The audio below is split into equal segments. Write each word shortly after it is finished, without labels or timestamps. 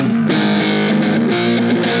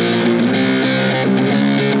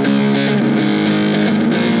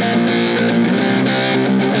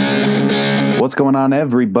on,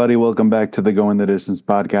 everybody? Welcome back to the Going the Distance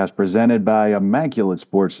podcast presented by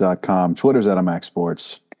ImmaculateSports.com. Twitter's at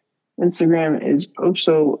ImacSports. Instagram is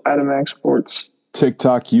also at ImacSports.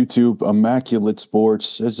 TikTok, YouTube, Immaculate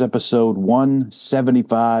Sports. This is episode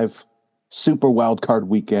 175. Super Wildcard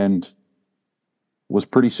Weekend was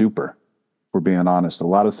pretty super, if we're being honest. A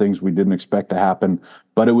lot of things we didn't expect to happen,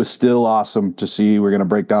 but it was still awesome to see. We're going to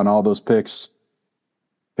break down all those picks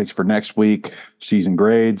for next week, season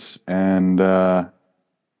grades, and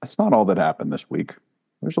that's not all that happened this week.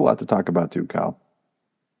 There's a lot to talk about too, Kyle.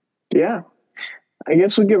 Yeah. I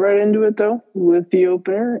guess we'll get right into it, though, with the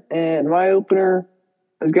opener. And my opener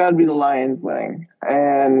has got to be the Lions winning.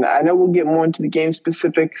 And I know we'll get more into the game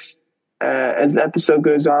specifics as the episode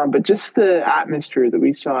goes on, but just the atmosphere that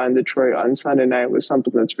we saw in Detroit on Sunday night was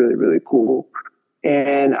something that's really, really cool.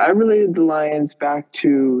 And I related the Lions back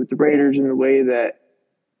to the Raiders in the way that,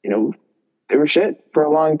 they were shit for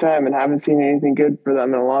a long time and haven't seen anything good for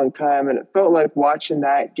them in a long time. And it felt like watching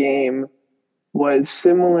that game was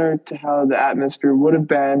similar to how the atmosphere would have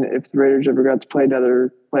been if the Raiders ever got to play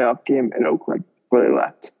another playoff game in Oakland before they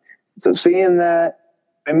left. So seeing that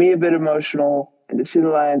made me a bit emotional, and to see the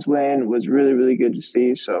Lions win was really, really good to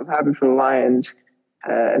see. So I'm happy for the Lions,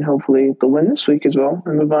 and hopefully they'll win this week as well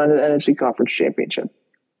and move on to the NFC Conference Championship.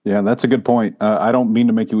 Yeah, that's a good point. I don't mean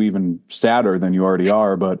to make you even sadder than you already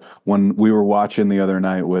are, but when we were watching the other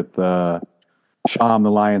night with Sham, the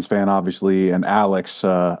Lions fan, obviously, and Alex,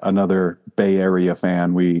 another Bay Area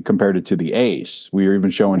fan, we compared it to the A's. We were even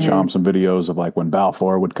showing Sham some videos of like when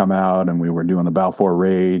Balfour would come out, and we were doing the Balfour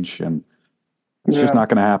Rage, and it's just not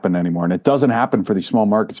going to happen anymore. And it doesn't happen for these small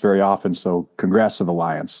markets very often, so congrats to the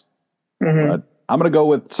Lions. But I'm going to go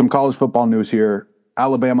with some college football news here.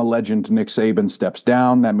 Alabama legend Nick Saban steps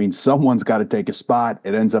down. That means someone's got to take a spot.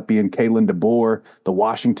 It ends up being Kalen DeBoer, the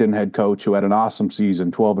Washington head coach, who had an awesome season,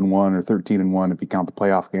 12-1 or 13-1 if you count the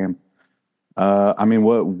playoff game.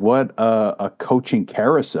 What a coaching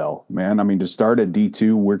carousel, man. I mean, to start at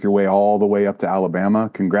D2, work your way all the way up to Alabama.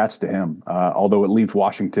 Congrats to him. Although it leaves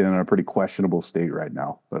Washington in a pretty questionable state right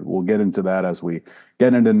now. But we'll get into that as we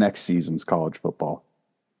get into next season's college football.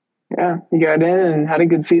 Yeah, he got in and had a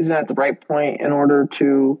good season at the right point in order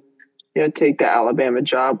to, take the Alabama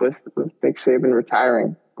job with Nick Saban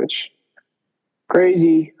retiring, which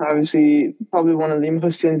crazy. Obviously, probably one of the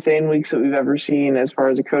most insane weeks that we've ever seen as far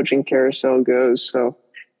as a coaching carousel goes. So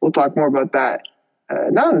we'll talk more about that,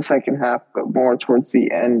 not in the second half, but more towards the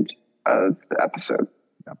end of the episode.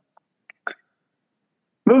 Yeah.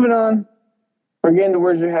 Moving on. We're getting to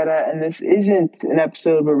where's your head at, and this isn't an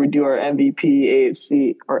episode where we do our MVP,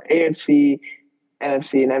 AFC, NFC,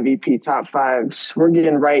 and MVP top fives. We're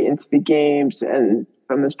getting right into the games and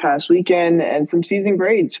from this past weekend and some season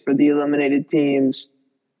grades for the eliminated teams.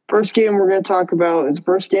 First game we're going to talk about is the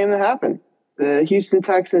first game that happened. The Houston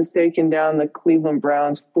Texans taking down the Cleveland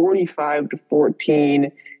Browns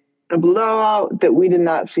 45-14. A blowout that we did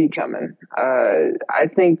not see coming. I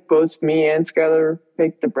think both me and Skyler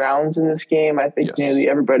picked the Browns in this game. I think nearly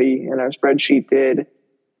everybody in our spreadsheet did.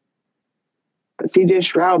 But CJ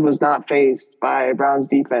Stroud was not faced by a Browns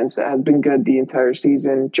defense that has been good the entire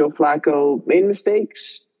season. Joe Flacco made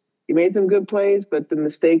mistakes. He made some good plays, but the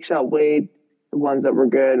mistakes outweighed the ones that were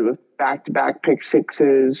good with back-to-back pick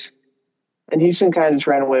sixes. And Houston kind of just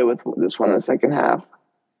ran away with this one in the second half.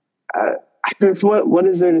 What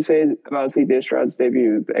is there to say about CJ Stroud's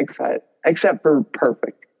debut except for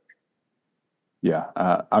perfect? Yeah,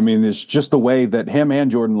 it's just the way that him and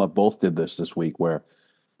Jordan Love both did this week, where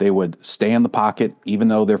they would stay in the pocket even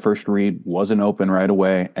though their first read wasn't open right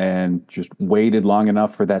away, and just waited long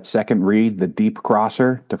enough for that second read, the deep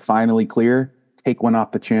crosser, to finally clear, take one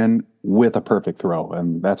off the chin with a perfect throw,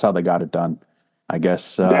 and that's how they got it done. I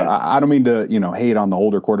guess I don't mean to hate on the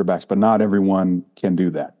older quarterbacks, but not everyone can do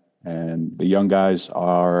that. And the young guys they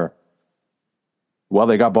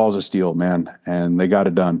got balls of steel, man, and they got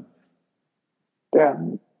it done. Yeah.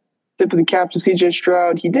 Tip of the cap to CJ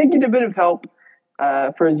Stroud. He did get a bit of help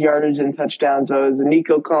for his yardage and touchdowns. So his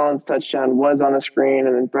Nico Collins touchdown was on a screen,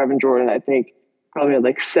 and then Brevin Jordan, I think, probably had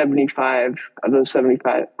like 75 of those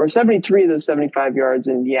 75, or 73 of those 75 yards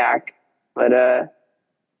in yak. But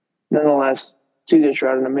nonetheless, CJ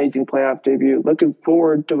Stroud, an amazing playoff debut. Looking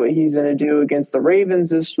forward to what he's going to do against the Ravens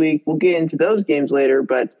this week. We'll get into those games later,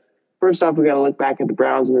 but first off, we got to look back at the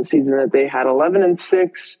Browns in the season that they had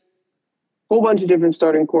 11-6. Whole bunch of different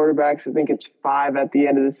starting quarterbacks. I think it's 5 at the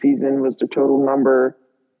end of the season was their total number.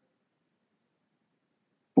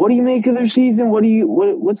 What do you make of their season?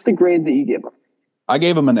 What's the grade that you give them? I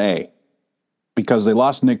gave them an A because they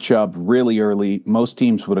lost Nick Chubb really early. Most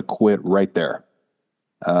teams would have quit right there.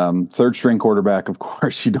 Third string quarterback, of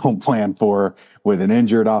course, you don't plan for with an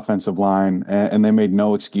injured offensive line, and they made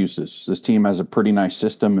no excuses. This team has a pretty nice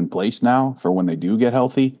system in place now for when they do get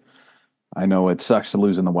healthy. I know it sucks to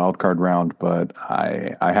lose in the wild card round, but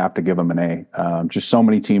I have to give them an A. Just so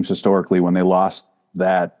many teams historically, when they lost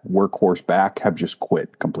that workhorse back, have just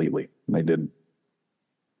quit completely. They didn't.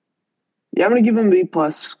 Yeah, I'm going to give them a B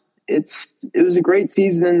plus. It was a great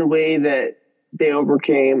season in the way that they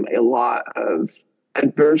overcame a lot of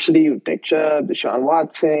adversity with Nick Chubb, Deshaun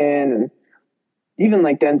Watson, and even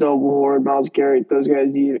like Denzel Ward, Myles Garrett. Those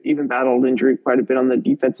guys even battled injury quite a bit on the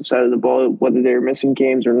defensive side of the ball, whether they were missing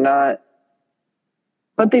games or not.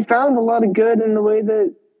 But they found a lot of good in the way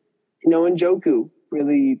that, Njoku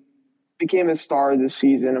really became a star this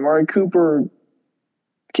season. Amari Cooper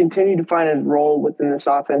continued to find his role within this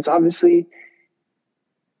offense. Obviously,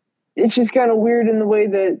 it's just kind of weird in the way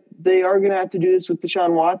that they are going to have to do this with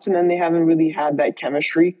Deshaun Watson, and they haven't really had that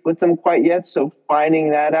chemistry with them quite yet. So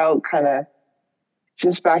finding that out kind of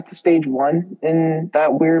just back to stage one in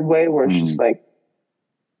that weird way where it's just like,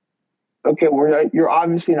 okay, you're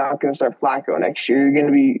obviously not going to start Flacco next year. You're going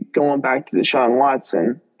to be going back to Deshaun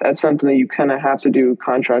Watson. That's something that you kind of have to do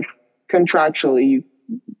contractually. You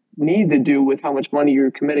need to do with how much money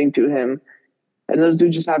you're committing to him. And those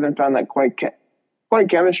dudes just haven't found that quite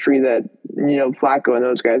chemistry that, Flacco and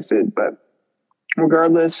those guys did. But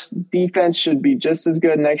regardless, defense should be just as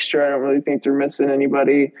good next year. I don't really think they're missing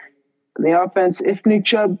anybody. And the offense, if Nick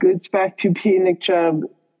Chubb gets back to being Nick Chubb,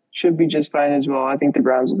 should be just fine as well. I think the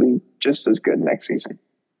Browns will be just as good next season.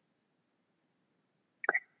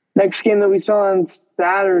 Next game that we saw on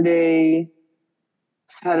Saturday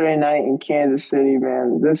night in Kansas City,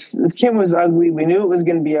 man. This game was ugly. We knew it was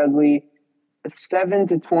going to be ugly. A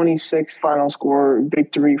 7-26 final score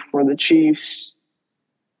victory for the Chiefs.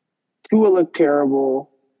 Tua looked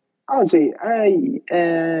terrible. I would say, he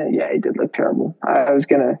did look terrible. I was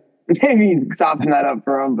going to maybe soften that up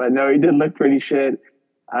for him, but no, he did look pretty shit.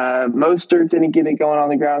 Mostert didn't get it going on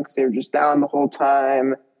the ground because they were just down the whole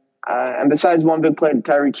time. And besides one big play to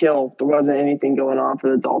Tyreek Hill, there wasn't anything going on for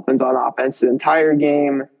the Dolphins on offense the entire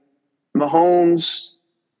game. Mahomes,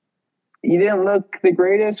 he didn't look the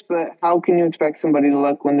greatest, but how can you expect somebody to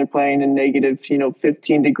look when they're playing in negative,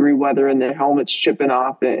 15-degree weather and their helmet's chipping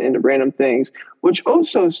off and random things, which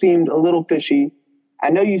also seemed a little fishy.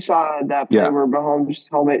 I know you saw that play where Mahomes'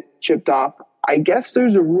 helmet chipped off. I guess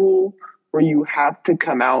there's a rule where you have to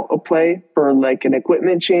come out a play for like an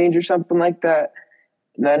equipment change or something like that.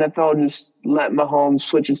 The NFL just let Mahomes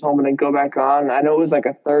switch his helmet and go back on. I know it was like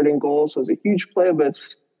a 3rd and goal, so it was a huge play, but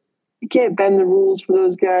you can't bend the rules for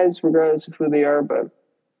those guys regardless of who they are. But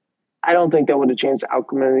I don't think that would have changed the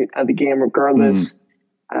outcome of the game regardless.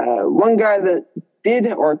 One guy that did,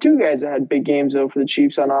 or two guys that had big games though for the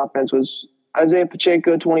Chiefs on offense was Isaiah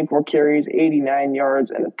Pacheco, 24 carries, 89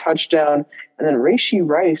 yards, and a touchdown. And then Rashee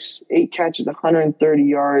Rice, 8 catches, 130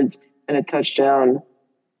 yards, and a touchdown.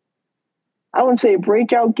 I wouldn't say a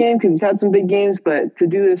breakout game because he's had some big games, but to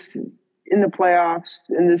do this in the playoffs,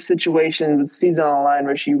 in this situation with the season on the line,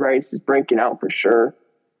 Rashee Rice is breaking out for sure.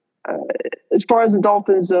 As far as the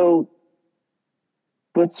Dolphins, though,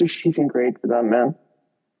 what's their season grade for them, man?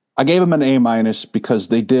 I gave them an A- because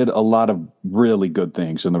they did a lot of really good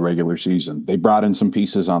things in the regular season. They brought in some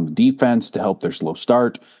pieces on the defense to help their slow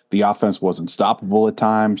start. The offense wasn't stoppable at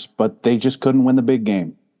times, but they just couldn't win the big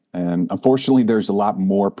game. And unfortunately, there's a lot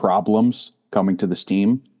more problems coming to this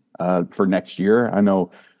team for next year. I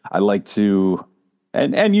know I like to,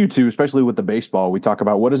 and you too, especially with the baseball, we talk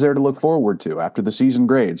about what is there to look forward to after the season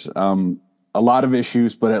grades. A lot of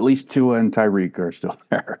issues, but at least Tua and Tyreek are still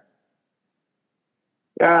there.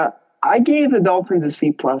 I gave the Dolphins a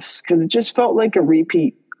C+ because it just felt like a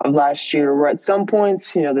repeat of last year, where at some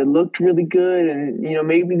points, they looked really good and,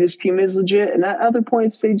 maybe this team is legit. And at other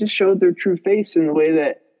points, they just showed their true face in the way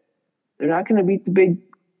that they're not going to beat the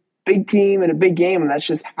big team in a big game. And that's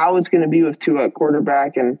just how it's going to be with Tua at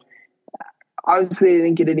quarterback. And obviously they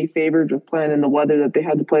didn't get any favors with playing in the weather that they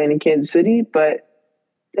had to play in Kansas City. But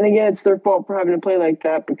then again, it's their fault for having to play like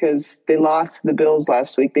that because they lost the Bills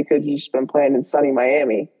last week. They could have just been playing in sunny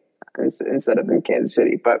Miami instead of in Kansas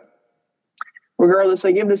City. But regardless,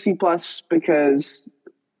 I give it a C+ because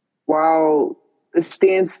while it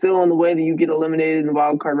stands still in the way that you get eliminated in the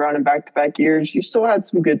wild card round in back-to-back years, you still had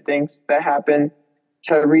some good things that happened.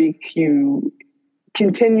 Tyreek, you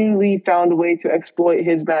continually found a way to exploit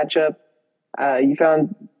his matchup. You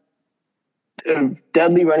found a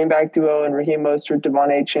deadly running back duo in Raheem Mostert, Devon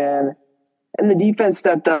Achane. And the defense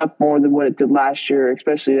stepped up more than what it did last year,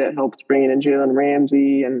 especially that helped bringing in Jalen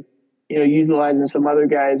Ramsey and, utilizing some other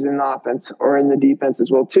guys in the offense or in the defense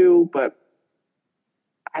as well too. But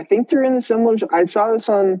I think they're in a similar. I saw this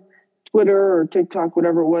on Twitter or TikTok,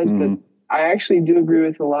 whatever it was, but I actually do agree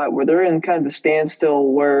with a lot where they're in kind of a standstill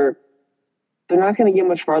where they're not going to get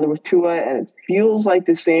much farther with Tua, and it feels like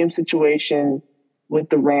the same situation with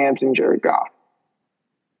the Rams and Jared Goff.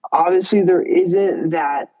 Obviously, there isn't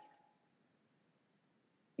that,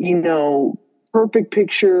 perfect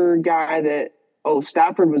picture guy that,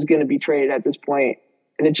 Stafford was going to be traded at this point,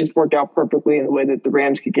 and it just worked out perfectly in the way that the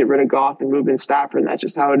Rams could get rid of Goff and move in Stafford, and that's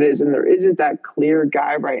just how it is. And there isn't that clear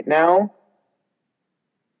guy right now,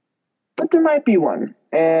 but there might be one.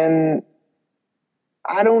 And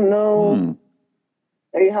I don't know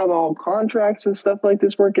how the whole contracts and stuff like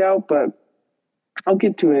this work out, but I'll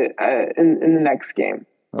get to it in the next game.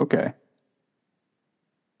 Okay.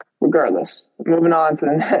 Regardless, moving on to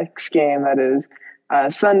the next game, that is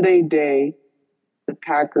Sunday day. The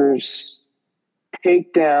Packers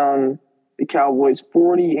take down the Cowboys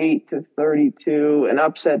 48-32 and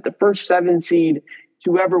upset the first 7 seed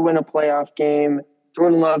to ever win a playoff game.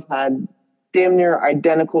 Jordan Love had damn near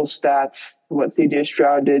identical stats to what C.J.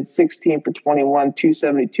 Stroud did, 16 for 21,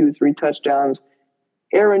 272, 3 touchdowns.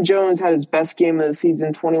 Aaron Jones had his best game of the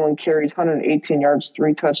season, 21 carries, 118 yards,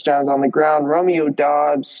 3 touchdowns on the ground. Romeo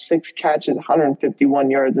Doubs, 6 catches,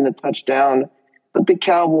 151 yards and a touchdown. But the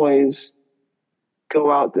Cowboys go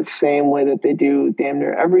out the same way that they do damn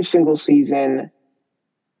near every single season.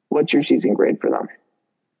 What's your season grade for them?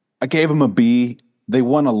 I gave them a B. They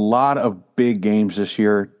won a lot of big games this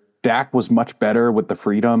year. Dak was much better with the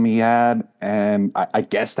freedom he had, and I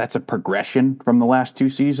guess that's a progression from the last 2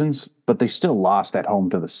 seasons, but they still lost at home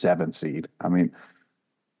to the 7 seed. I mean,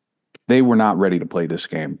 they were not ready to play this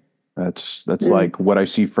game. That's like what I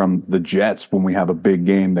see from the Jets when we have a big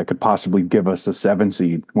game that could possibly give us a 7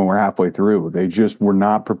 seed when we're halfway through. They just were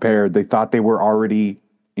not prepared. They thought they were already,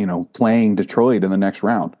 playing Detroit in the next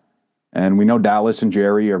round. And we know Dallas and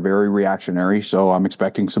Jerry are very reactionary, so I'm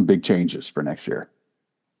expecting some big changes for next year.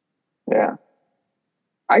 Yeah.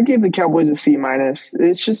 I gave the Cowboys a C-.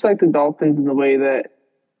 It's just like the Dolphins in the way that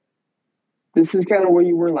this is kind of where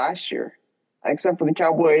you were last year. Except for the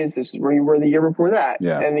Cowboys, this is where you were the year before that,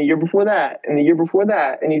 and the year before that, and the year before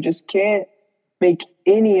that. And you just can't make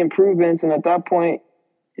any improvements. And at that point,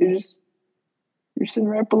 you're sitting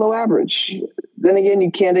right below average. Then again,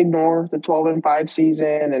 you can't ignore the 12-5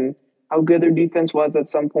 season and how good their defense was at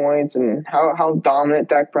some points and how dominant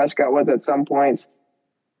Dak Prescott was at some points.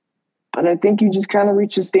 But I think you just kind of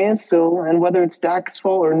reach a standstill, and whether it's Dak's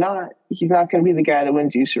fault or not, he's not going to be the guy that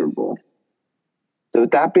wins you Super Bowl. So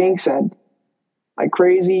with that being said, my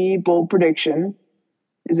crazy bold prediction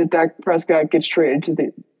is that Dak Prescott gets traded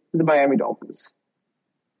to the Miami Dolphins.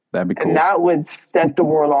 That'd be cool. And that would set the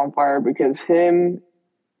world on fire because him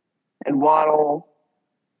and Waddle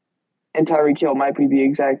and Tyreek Hill might be the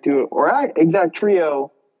exact duo or exact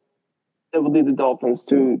trio that would lead the Dolphins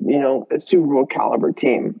to, a Super Bowl caliber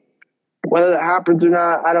team. Whether that happens or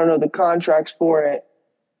not, I don't know the contracts for it.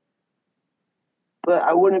 But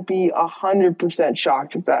I wouldn't be 100%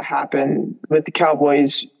 shocked if that happened with the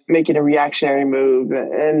Cowboys making a reactionary move.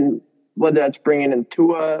 And whether that's bringing in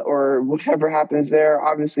Tua or whatever happens there,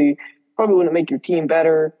 obviously probably wouldn't make your team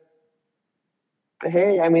better. But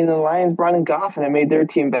hey, I mean, the Lions brought in Goff and it made their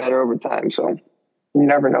team better over time. So you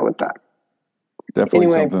never know with that.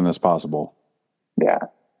 Definitely something that's possible. Yeah.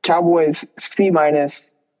 Cowboys C-.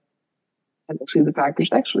 And we'll see the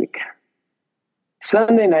Packers next week.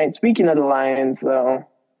 Sunday night, speaking of the Lions,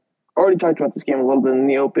 already talked about this game a little bit in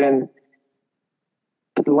the open,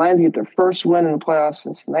 but the Lions get their first win in the playoffs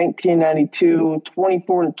since 1992,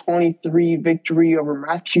 24-23 victory over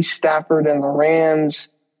Matthew Stafford and the Rams.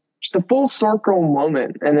 Just a full circle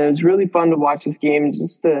moment, and it was really fun to watch this game,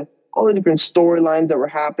 just all the different storylines that were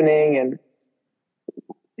happening, and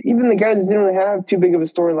even the guys that didn't really have too big of a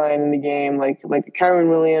storyline in the game, like Kyron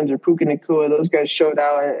Williams or Puka Nacua, those guys showed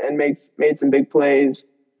out and made some big plays.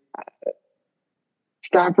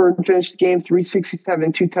 Stafford finished the game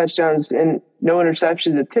 367, 2 touchdowns and no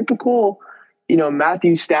interceptions. A typical,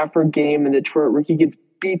 Matthew Stafford game in Detroit where he gets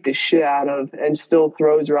beat the shit out of and still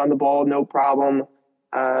throws around the ball, no problem.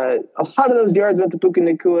 A lot of those yards went to Puka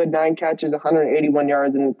Nacua, 9 catches, 181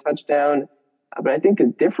 yards and a touchdown. But I think the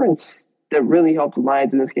difference that really helped the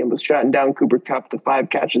Lions in this game was shutting down Cooper Kupp to 5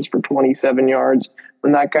 catches for 27 yards.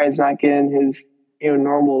 When that guy's not getting his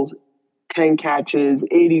normal 10 catches,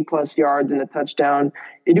 80-plus yards and a touchdown,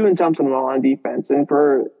 you're doing something well on defense. And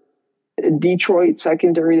for Detroit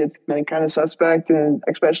secondary that's been kind of suspect, and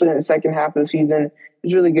especially in the second half of the season,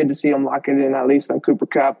 it's really good to see them lock it in, at least on Cooper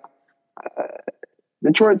Kupp.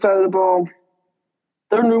 Detroit side of the ball,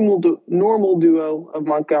 their normal duo of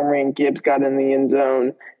Montgomery and Gibbs got in the end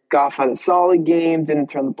zone. Goff had a solid game, didn't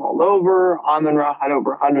turn the ball over. Amon-Ra had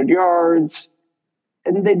over 100 yards.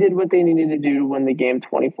 And they did what they needed to do to win the game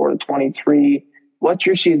 24-23. What's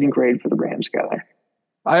your season grade for the Rams, Skyler?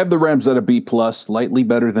 I have the Rams at a B+, slightly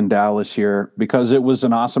better than Dallas here because it was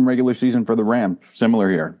an awesome regular season for the Rams, similar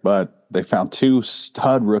here. But they found two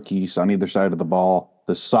stud rookies on either side of the ball.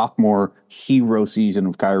 The sophomore hero season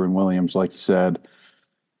of Kyron Williams, like you said,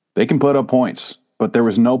 they can put up points, but there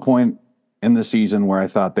was no point in the season where I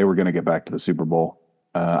thought they were going to get back to the Super Bowl.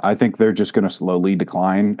 I think they're just going to slowly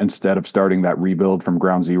decline instead of starting that rebuild from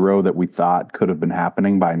ground zero that we thought could have been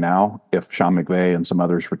happening by now if Sean McVay and some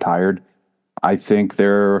others retired. I think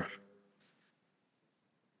they're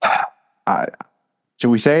should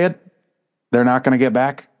we say it? They're not going to get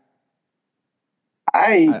back?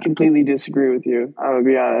 I completely disagree with you. I'm going to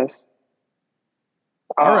be honest.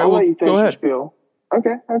 All right, I'll let you finish go your ahead. spiel.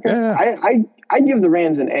 Okay. Yeah. I give the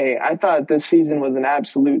Rams an A. I thought this season was an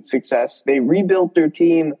absolute success. They rebuilt their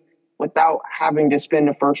team without having to spend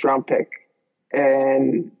a first-round pick.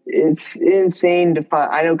 And it's insane to find.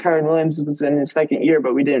 I know Kyron Williams was in his second year,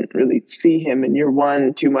 but we didn't really see him in year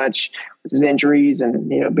one too much with his injuries and,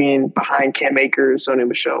 being behind Cam Akers, Sony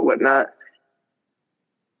Michel, whatnot.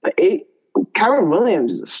 But Kyron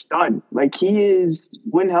Williams is a stud. Like, he is,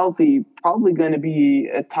 when healthy, probably going to be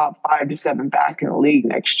a top 5 to 7 back in the league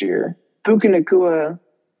next year. Puka Nacua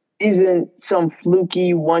isn't some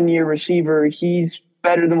fluky one-year receiver. He's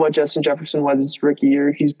better than what Justin Jefferson was his rookie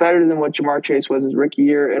year. He's better than what Jamar Chase was his rookie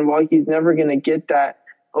year. And while he's never going to get that,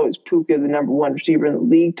 is Puka the number one receiver in the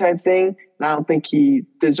league type thing, and I don't think he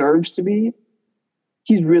deserves to be,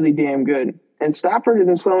 he's really damn good. And Stafford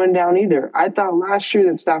isn't slowing down either. I thought last year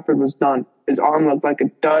that Stafford was done. His arm looked like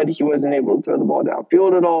a dud. He wasn't able to throw the ball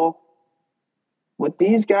downfield at all. With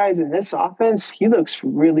these guys in this offense, he looks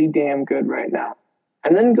really damn good right now.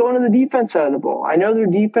 And then going to the defense side of the ball. I know their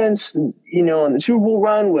defense, in the Super Bowl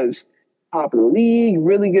run was top of the league,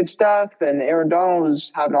 really good stuff, and Aaron Donald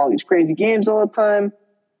was having all these crazy games all the time.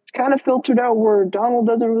 It's kind of filtered out where Donald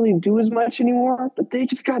doesn't really do as much anymore, but they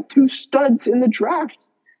just got two studs in the draft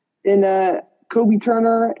in Kobe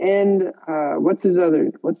Turner and what's his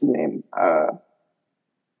name?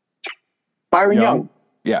 Byron Young.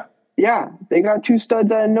 Yeah, they got two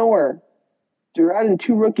studs out of nowhere. They're adding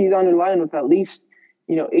two rookies on their line with at least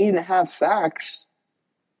 8.5 sacks.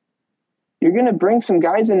 You're going to bring some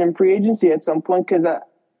guys in free agency at some point because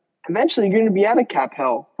eventually you're going to be out of cap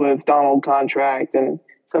hell with Donald contract and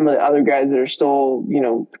some of the other guys that are still,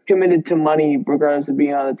 committed to money regardless of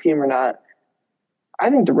being on the team or not. I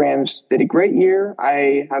think the Rams did a great year.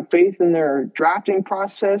 I have faith in their drafting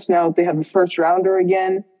process now that they have a first rounder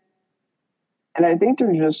again. And I think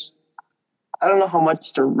I don't know how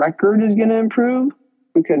much their record is going to improve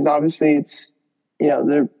because obviously it's,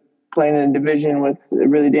 they're playing in a division with a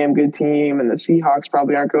really damn good team, and the Seahawks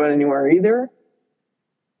probably aren't going anywhere either.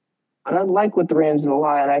 But I like what the Rams did a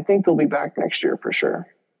lot, and I think they'll be back next year for sure.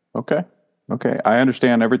 Okay. I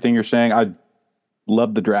understand everything you're saying. I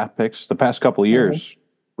love the draft picks. The past couple of years,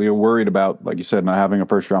 we were worried about, like you said, not having a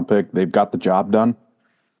first-round pick. They've got the job done.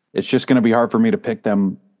 It's just going to be hard for me to pick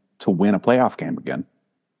them to win a playoff game again.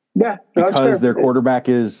 Yeah, because their quarterback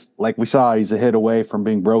is, like we saw, he's a hit away from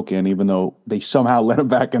being broken, even though they somehow let him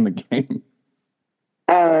back in the game.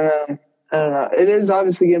 I don't know. It is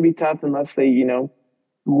obviously going to be tough unless they,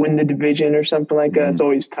 win the division or something like that. It's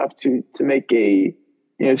always tough to make a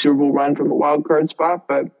Super Bowl run from a wild card spot,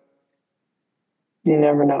 but you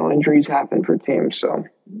never know. Injuries happen for teams, so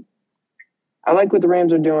I like what the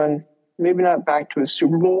Rams are doing. Maybe not back to a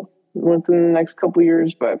Super Bowl within the next couple of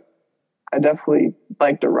years, but I definitely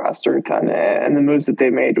like the roster a ton and the moves that they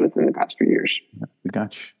made within the past few years. We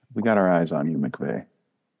got our eyes on you, McVay.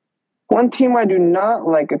 One team I do not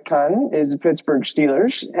like a ton is the Pittsburgh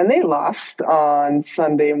Steelers, and they lost on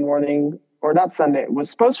Sunday morning, or not Sunday. It was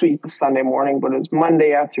supposed to be Sunday morning, but it was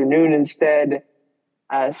Monday afternoon instead.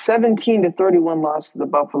 17-31 loss to the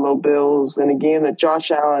Buffalo Bills in a game that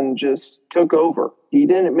Josh Allen just took over. He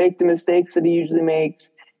didn't make the mistakes that he usually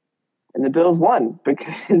makes, and the Bills won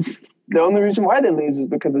because the only reason why they lose is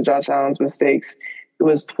because of Josh Allen's mistakes. It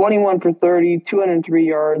was 21 for 30, 203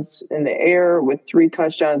 yards in the air with 3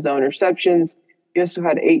 touchdowns, no interceptions. He also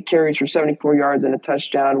had 8 carries for 74 yards and a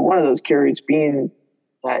touchdown. One of those carries being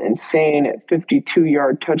that insane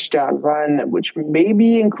 52-yard touchdown run, which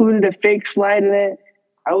maybe included a fake slide in it.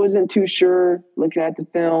 I wasn't too sure looking at the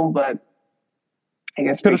film, but I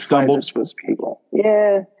guess fake slides are supposed to be equal.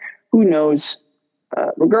 Yeah, who knows?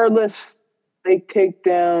 Regardless, they take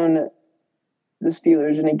down the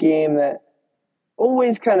Steelers in a game that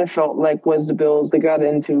always kind of felt like was the Bills. They got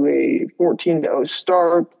into a 14-0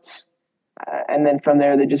 start. And then from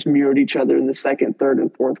there, they just mirrored each other in the second, third,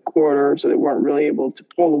 and fourth quarter. So they weren't really able to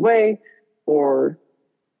pull away or,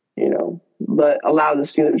 allow the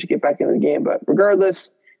Steelers to get back into the game. But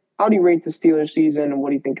regardless, how do you rate the Steelers season, and what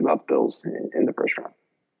do you think about the Bills in the first round?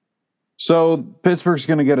 So Pittsburgh's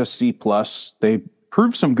going to get a C plus. They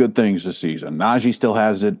proved some good things this season. Najee still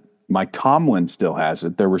has it. Mike Tomlin still has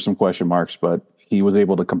it. There were some question marks, but he was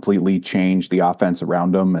able to completely change the offense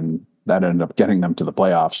around him, and that ended up getting them to the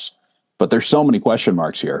playoffs. But there's so many question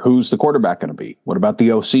marks here. Who's the quarterback going to be? What about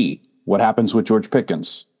the OC? What happens with George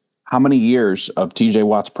Pickens? How many years of TJ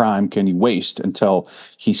Watt's prime can you waste until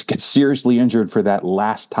he gets seriously injured for that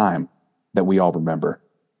last time that we all remember?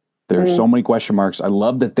 There's so many question marks. I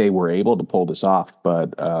love that they were able to pull this off,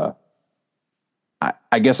 but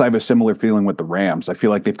I guess I have a similar feeling with the Rams. I feel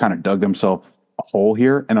like they've kind of dug themselves a hole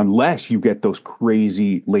here, and unless you get those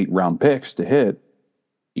crazy late round picks to hit,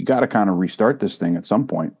 you got to kind of restart this thing at some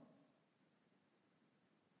point.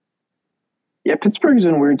 Yeah, Pittsburgh's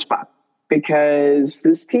in a weird spot because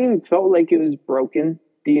this team felt like it was broken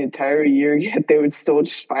the entire year, yet they would still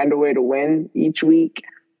just find a way to win each week.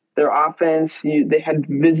 Their offense, they had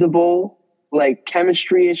visible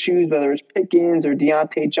chemistry issues, whether it was Pickens or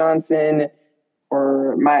Deontay Johnson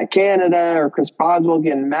or Matt Canada or Chris Boswell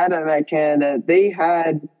getting mad at Matt Canada. They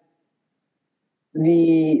had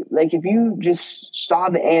if you just saw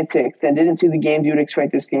the antics and didn't see the games, you would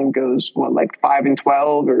expect this team goes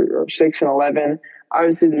 5-12 or 6-11.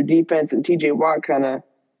 Obviously, their defense and TJ Watt kind of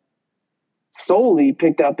solely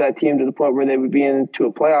picked up that team to the point where they would be into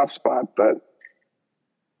a playoff spot. But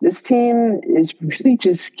this team is really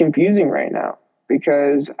just confusing right now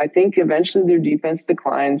because I think eventually their defense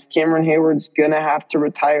declines. Cameron Hayward's going to have to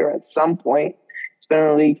retire at some point. He's been in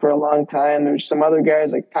the league for a long time. There's some other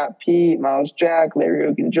guys like Pat Pete, Miles Jack, Larry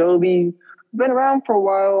Ogunjobi, who've been around for a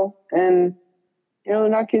while, and they're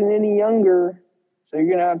not getting any younger. So you're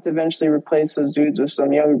going to have to eventually replace those dudes with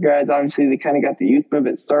some younger guys. Obviously, they kind of got the youth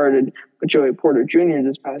movement started with Joey Porter Jr.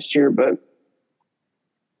 this past year, but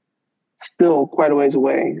still quite a ways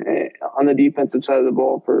away on the defensive side of the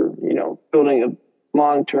ball for, building a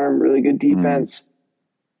long-term, really good defense.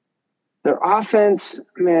 Their offense,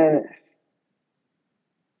 man,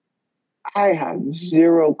 I have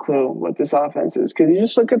zero clue what this offense is because you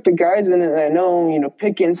just look at the guys in it, and I know,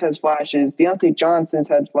 Pickens has flashes, Deontay Johnson's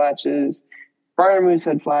had flashes, Brian Moose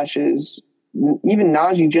had flashes, even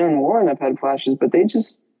Najee, Jalen Warren have had flashes, but they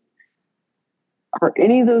just – are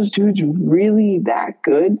any of those dudes really that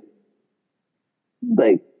good?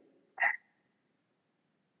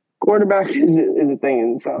 Quarterback is a thing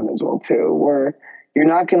in this zone as well too, where you're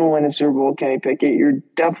not going to win a Super Bowl with Kenny Pickett. You're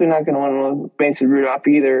definitely not going to win with Mason Rudolph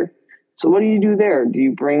either. So what do you do there? Do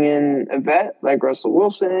you bring in a vet like Russell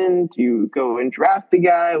Wilson? Do you go and draft the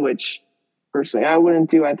guy, which personally I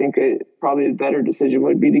wouldn't do? I think probably the better decision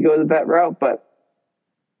would be to go the vet route, but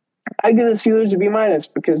I give the Steelers a B-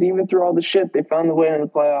 because even through all the shit, they found the way in the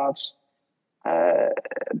playoffs.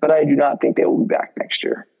 But I do not think they will be back next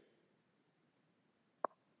year.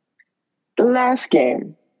 The last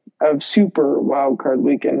game of Super Wildcard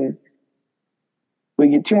Weekend, we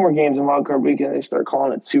get 2 more games in Wildcard Weekend. They start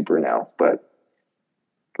calling it Super now. But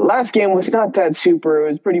the last game was not that super. It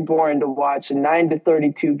was pretty boring to watch. A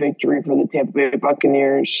 9-32 victory for the Tampa Bay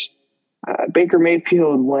Buccaneers. Baker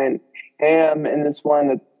Mayfield went ham in this one.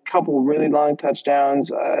 A couple really long touchdowns.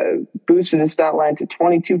 Boosted his stat line to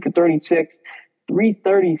 22 for 36.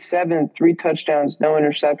 337, 3 touchdowns, no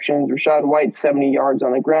interceptions. Rachaad White, 70 yards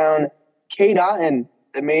on the ground. Cade Otton,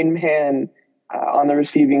 the main man on the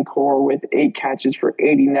receiving core with 8 catches for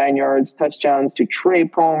 89 yards. Touchdowns to Trey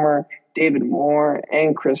Palmer, David Moore,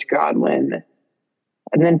 and Chris Godwin.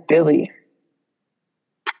 And then Philly.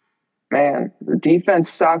 Man, their defense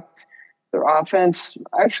sucked. Their offense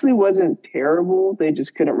actually wasn't terrible. They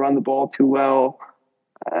just couldn't run the ball too well.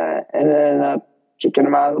 And ended up kicking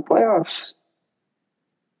them out of the playoffs.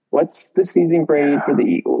 What's the season grade for the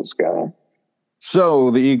Eagles, guy?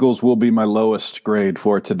 So the Eagles will be my lowest grade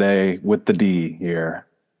for today with the D here.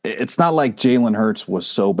 It's not like Jalen Hurts was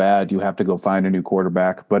so bad you have to go find a new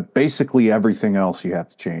quarterback, but basically everything else you have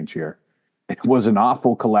to change here. It was an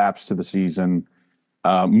awful collapse to the season.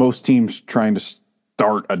 Most teams trying to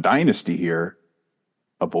start a dynasty here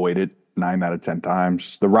avoid it 9 out of 10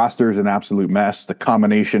 times. The roster is an absolute mess. The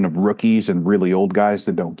combination of rookies and really old guys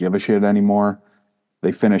that don't give a shit anymore.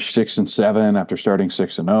 They finished 6-7 after starting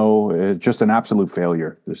 6-0. It's just an absolute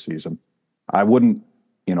failure this season. I wouldn't,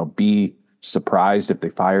 be surprised if they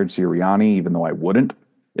fired Sirianni, even though I wouldn't.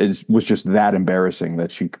 It was just that embarrassing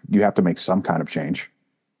that you have to make some kind of change.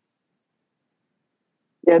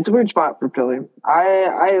 Yeah, it's a weird spot for Philly.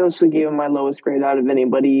 I also gave him my lowest grade out of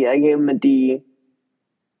anybody. I gave him a D.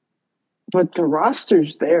 But the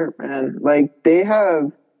roster's there, man. Like, they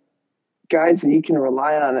have guys that you can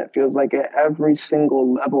rely on, it feels like, at every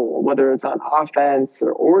single level, whether it's on offense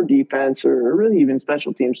or defense or really even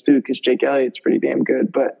special teams too, because Jake Elliott's pretty damn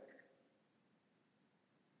good. But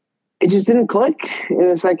it just didn't click in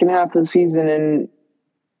the second half of the season. And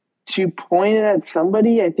to point it at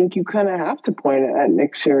somebody, I think you kind of have to point it at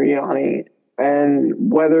Nick Sirianni. And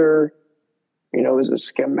whether, it was a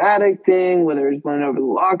schematic thing, whether it's went over the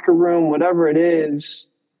locker room, whatever it is,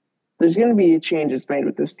 there's going to be a change that's made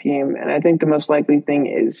with this team. And I think the most likely thing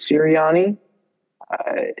is Sirianni.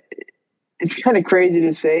 It's kind of crazy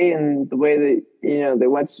to say, and the way that, they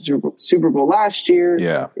went to Super Bowl last year.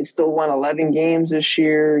 Yeah. They still won 11 games this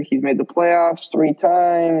year. He's made the playoffs 3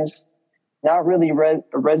 times. Not really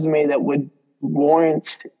a resume that would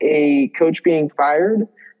warrant a coach being fired.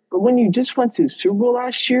 But when you just went to the Super Bowl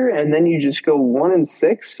last year and then you just go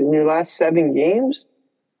 1-6 in your last 7 games,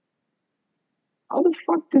 how the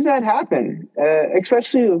fuck does that happen?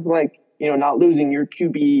 Especially with, not losing your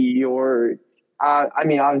QB or,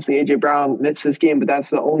 obviously AJ Brown missed this game, but that's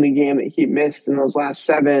the only game that he missed in those last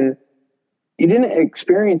 7. You didn't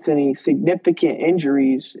experience any significant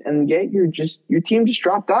injuries, and yet your team just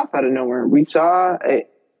dropped off out of nowhere. We saw,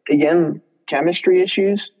 again, chemistry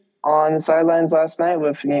issues on the sidelines last night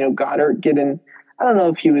with, Goddard getting, I don't know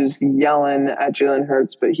if he was yelling at Jalen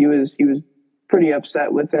Hurts, but he was pretty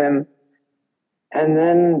upset with him. And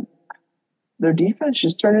then their defense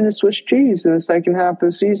just turned into Swiss cheese in the second half of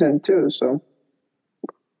the season too. So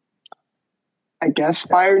I guess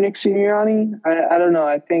fire Nick Sirianni. I don't know.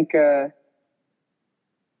 I think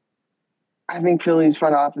Philly's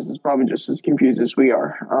front office is probably just as confused as we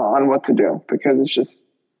are on what to do, because it's just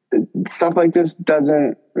stuff like this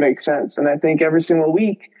doesn't make sense. And I think every single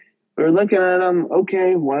week we're looking at them,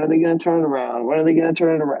 okay, when are they going to turn it around? When are they going to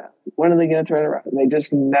turn it around? When are they going to turn it around? And they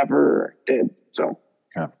just never did. So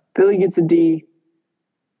yeah. Philly gets a D,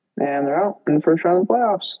 and they're out in the first round of the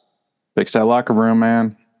playoffs. Fix that locker room,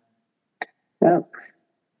 man. Yeah.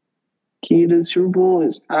 Key to the Super Bowl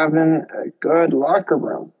is having a good locker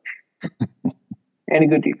room. And a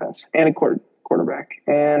good defense, and a quarterback,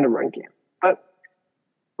 and a run game. But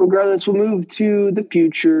regardless, we'll move to the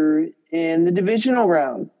future in the divisional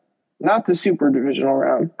round. Not the super divisional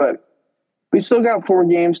round, but we still got 4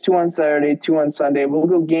 games, 2 on Saturday, 2 on Sunday. We'll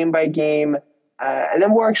go game by game, and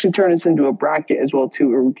then we'll actually turn this into a bracket as well, too,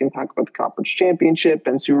 where we can talk about the conference championship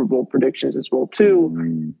and Super Bowl predictions as well, too.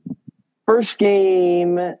 Mm-hmm. First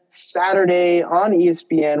game, Saturday on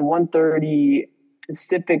ESPN, 1:30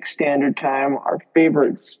 Pacific Standard Time, our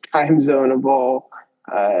favorite time zone of all.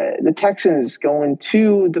 The Texans going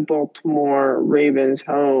to the Baltimore Ravens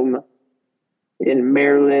home in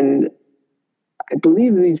Maryland. I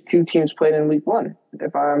believe these two teams played in week 1,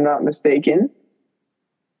 if I'm not mistaken.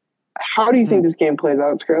 How do you think this game plays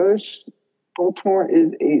out, Scarlers? Baltimore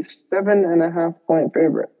is a 7.5-point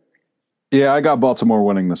favorite. Yeah, I got Baltimore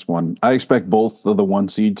winning this one. I expect both of the 1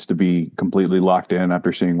 seeds to be completely locked in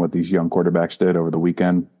after seeing what these young quarterbacks did over the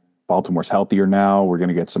weekend. Baltimore's healthier now. We're going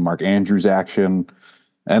to get some Mark Andrews action.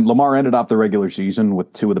 And Lamar ended off the regular season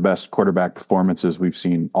with 2 of the best quarterback performances we've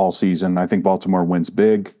seen all season. I think Baltimore wins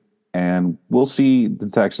big, and we'll see the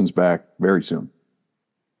Texans back very soon.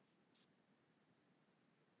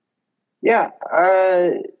 Yeah,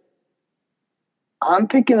 I'm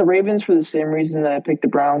picking the Ravens for the same reason that I picked the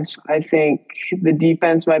Browns. I think the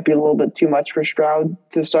defense might be a little bit too much for Stroud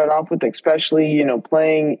to start off with, especially,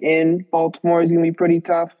 playing in Baltimore is going to be pretty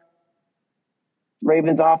tough.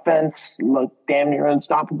 Ravens offense looked damn near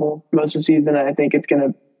unstoppable most of the season, and I think it's going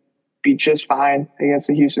to be just fine against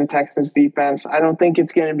the Houston Texans defense. I don't think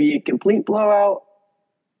it's going to be a complete blowout,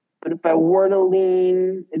 but if I were to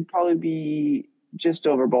lean, it'd probably be just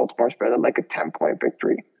over Baltimore spread at like a 10-point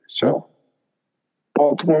victory. So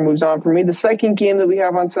Baltimore moves on for me. The second game that we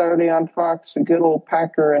have on Saturday on Fox, the good old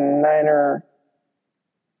Packer and Niner,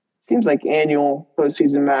 seems like annual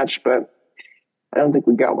postseason match, but I don't think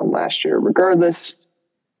we got one last year. Regardless,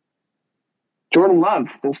 Jordan Love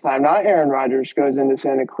this time, not Aaron Rodgers, goes into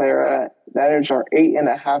Santa Clara. Niners are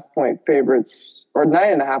 8.5-point favorites, or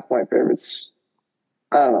 9.5-point favorites.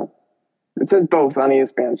 I don't know. It says both on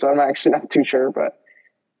ESPN, so I'm actually not too sure, but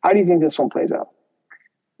how do you think this one plays out?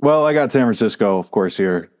 Well, I got San Francisco, of course,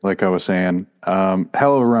 here, like I was saying. Hell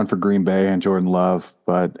of a run for Green Bay and Jordan Love,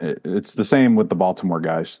 but it's the same with the Baltimore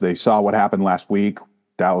guys. They saw what happened last week.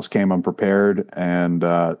 Dallas came unprepared, and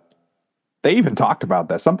they even talked about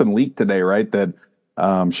that. Something leaked today, right, that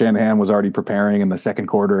Shanahan was already preparing in the second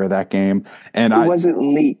quarter of that game. And It wasn't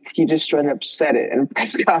leaked. He just straight up said it in a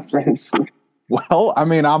press conference. Well, I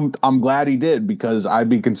mean, I'm glad he did, because I'd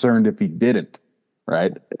be concerned if he didn't,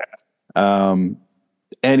 right?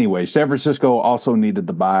 Anyway, San Francisco also needed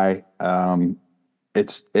the bye.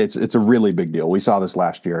 It's a really big deal. We saw this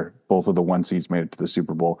last year. Both of the one seeds made it to the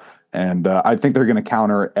Super Bowl, and I think they're going to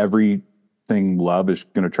counter everything Love is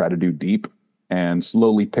going to try to do deep and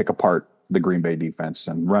slowly pick apart the Green Bay defense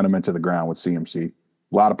and run them into the ground with CMC.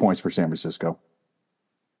 A lot of points for San Francisco.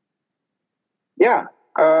 Yeah,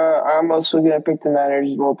 I'm also going to pick the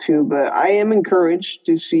Niners as well too. But I am encouraged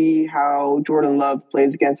to see how Jordan Love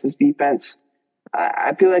plays against this defense.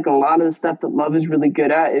 I feel like a lot of the stuff that Love is really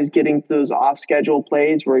good at is getting those off-schedule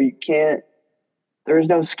plays where you can't. There's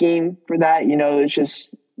no scheme for that. It's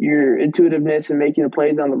just your intuitiveness and making the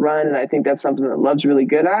plays on the run, and I think that's something that Love's really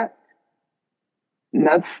good at. And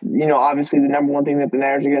that's, obviously the number one thing that the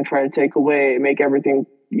Niners are going to try to take away, make everything,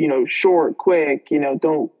 short, quick,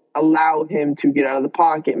 don't allow him to get out of the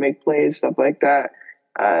pocket, make plays, stuff like that.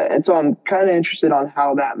 And so I'm kind of interested on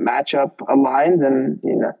how that matchup aligns. And,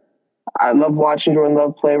 I love watching Jordan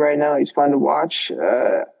Love play right now. He's fun to watch.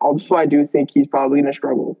 Also, I do think he's probably going to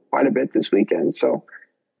struggle quite a bit this weekend. So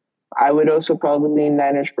I would also probably lean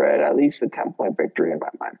Niners spread, at least a 10-point victory in my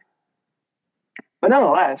mind. But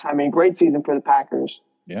nonetheless, I mean, great season for the Packers.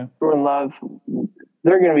 Yeah. Jordan Love,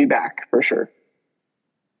 they're going to be back for sure.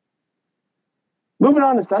 Moving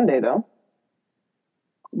on to Sunday, though.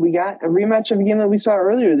 We got a rematch of a game that we saw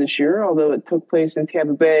earlier this year, although it took place in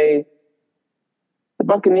Tampa Bay. The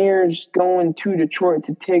Buccaneers going to Detroit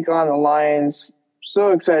to take on the Lions.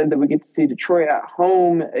 So excited that we get to see Detroit at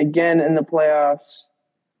home again in the playoffs.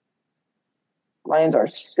 Lions are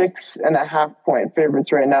 6.5-point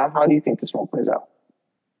favorites right now. How do you think this one plays out?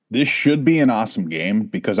 This should be an awesome game,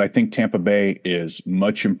 because I think Tampa Bay is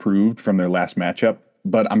much improved from their last matchup,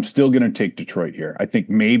 but I'm still going to take Detroit here. I think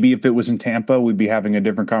maybe if it was in Tampa, we'd be having a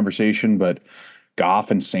different conversation, but Goff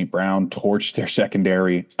and St. Brown torched their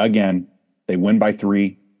secondary again. They win by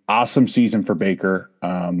 3. Awesome season for Baker.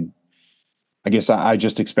 I guess I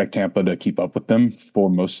just expect Tampa to keep up with them for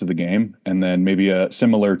most of the game. And then maybe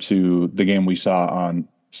similar to the game we saw on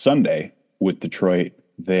Sunday with Detroit,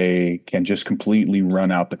 they can just completely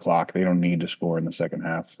run out the clock. They don't need to score in the second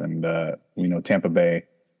half. And, Tampa Bay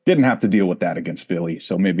didn't have to deal with that against Philly.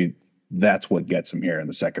 So maybe that's what gets them here in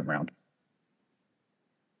the second round.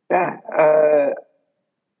 Yeah.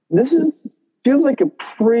 This feels like a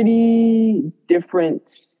pretty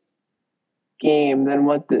different game than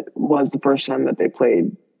what was the first time that they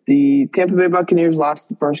played. The Tampa Bay Buccaneers lost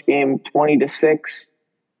the first game 20-6.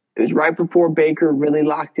 It was right before Baker really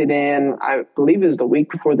locked it in. I believe it was the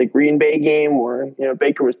week before the Green Bay game where,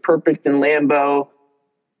 Baker was perfect in Lambeau.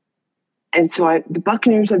 And so the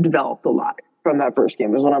Buccaneers have developed a lot from that first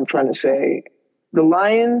game is what I'm trying to say. The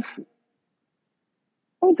Lions,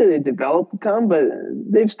 I wouldn't say they developed a ton, but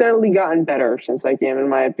they've steadily gotten better since that game, in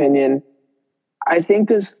my opinion. I think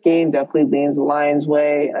this game definitely leans the Lions'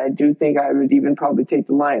 way. I do think I would even probably take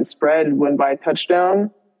the Lions spread and win by a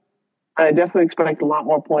touchdown. I definitely expect a lot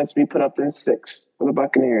more points to be put up than 6 for the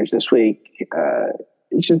Buccaneers this week.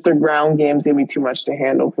 It's just their ground game's going to be too much to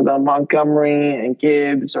handle for them. Montgomery and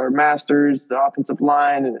Gibbs are masters. The offensive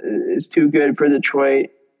line is too good for Detroit.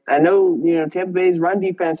 I know, Tampa Bay's run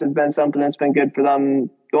defense has been something that's been good for them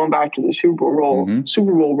going back to the Super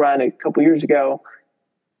Bowl run a couple years ago.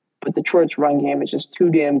 But Detroit's run game is just too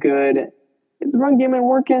damn good. If the run game ain't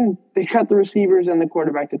working, they cut the receivers and the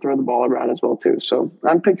quarterback to throw the ball around as well, too. So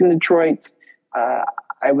I'm picking Detroit.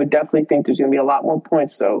 I would definitely think there's going to be a lot more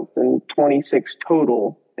points, though, than 26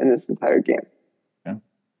 total in this entire game. Yeah.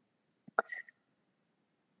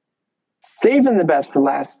 Saving the best for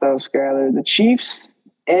last, though, Skyler. The Chiefs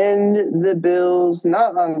and the Bills,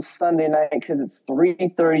 not on Sunday night because it's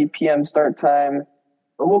 3:30 p.m. start time,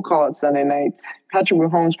 but we'll call it Sunday night. Patrick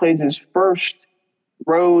Mahomes plays his first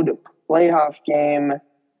road playoff game,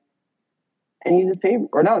 and he's a favorite,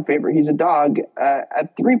 or not a favorite, he's a dog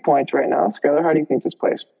at 3 points right now. Skyler, how do you think this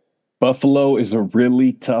plays? Buffalo is a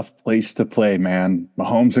really tough place to play, man.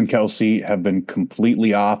 Mahomes and Kelsey have been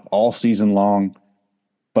completely off all season long,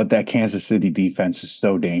 but that Kansas City defense is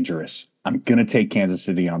so dangerous. I'm going to take Kansas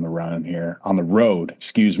City on the road.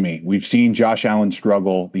 We've seen Josh Allen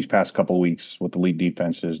struggle these past couple of weeks with elite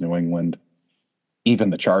defenses, New England, even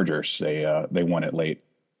the Chargers. They won it late.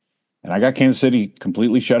 And I got Kansas City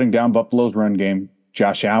completely shutting down Buffalo's run game.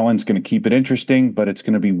 Josh Allen's going to keep it interesting, but it's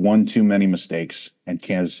going to be one too many mistakes, and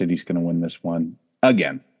Kansas City's going to win this one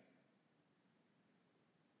again.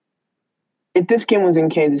 If this game was in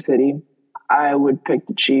Kansas City, I would pick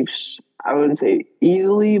the Chiefs. I wouldn't say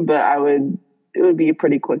easily, but it would be a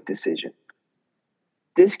pretty quick decision.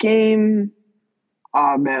 This game,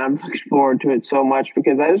 oh man, I'm looking forward to it so much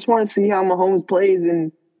because I just want to see how Mahomes plays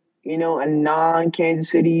in, a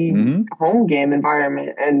non-Kansas City home game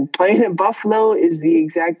environment. And playing in Buffalo is the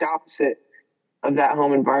exact opposite of that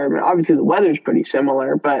home environment. Obviously, the weather's pretty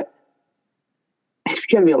similar, but it's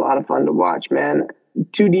going to be a lot of fun to watch, man.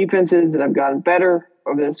 Two defenses that have gotten better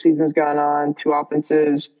over the season's gone on, two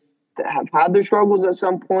offenses that have had their struggles at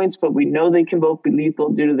some points, but we know they can both be lethal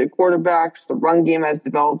due to their quarterbacks. The run game has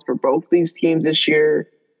developed for both these teams this year.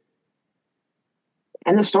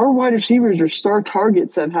 And the star wide receivers or star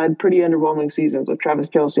targets have had pretty underwhelming seasons with Travis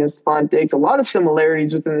Kelce and Stephon Diggs. A lot of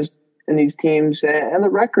similarities in these teams, and the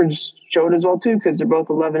records showed as well too because they're both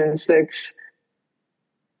 11-6.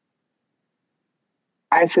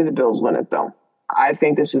 I say the Bills win it though. I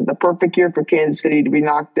think this is the perfect year for Kansas City to be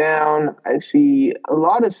knocked down. I see a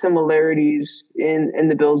lot of similarities in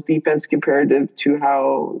the Bills defense comparative to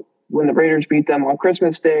how when the Raiders beat them on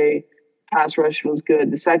Christmas Day, pass rush was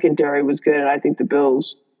good. The secondary was good. And I think the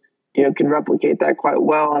Bills, can replicate that quite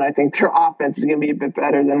well. And I think their offense is going to be a bit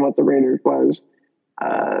better than what the Raiders was.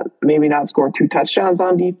 Maybe not score 2 touchdowns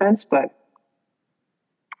on defense, but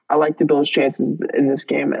I like the Bills' chances in this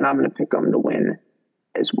game, and I'm going to pick them to win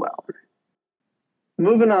as well.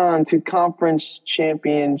 Moving on to Conference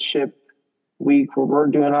Championship Week, where we're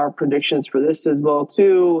doing our predictions for this as well,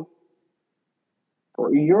 too.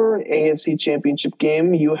 For your AFC Championship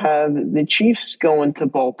game, you have the Chiefs going to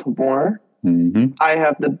Baltimore. I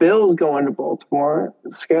have the Bills going to Baltimore.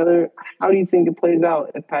 Skyler, how do you think it plays out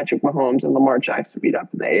if Patrick Mahomes and Lamar Jackson beat up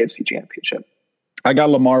in the AFC Championship? I got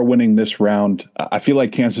Lamar winning this round. I feel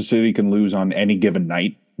like Kansas City can lose on any given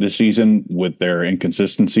night this season with their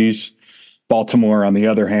inconsistencies. Baltimore, on the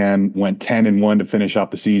other hand, went 10-1 to finish off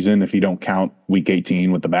the season if you don't count Week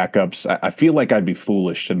 18 with the backups. I feel like I'd be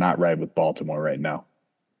foolish to not ride with Baltimore right now.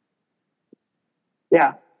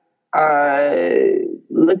 Yeah.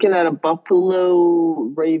 Looking at a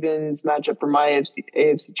Buffalo Ravens matchup for my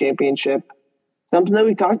AFC Championship, something that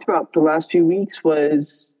we talked about the last few weeks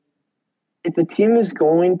was if a team is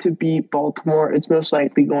going to beat Baltimore, it's most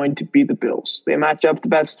likely going to be the Bills. They match up the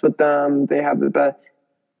best with them. They have the best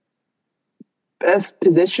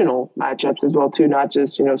positional matchups as well, too, not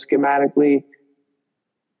just, schematically.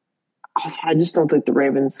 I just don't think the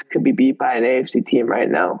Ravens could be beat by an AFC team right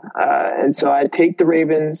now. And so I take the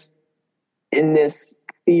Ravens in this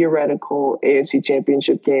theoretical AFC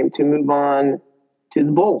Championship game to move on to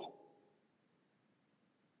the bowl.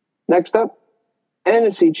 Next up,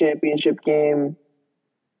 NFC Championship game.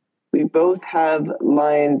 We both have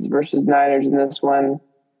Lions versus Niners in this one.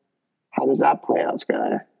 How does that play out,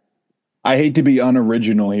 Skyler? I hate to be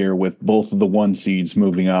unoriginal here with both of the 1 seeds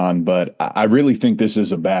moving on, but I really think this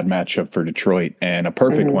is a bad matchup for Detroit and a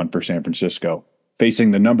perfect one for San Francisco.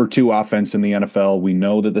 Facing the number 2 offense in the NFL, we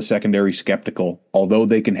know that the secondary's skeptical, although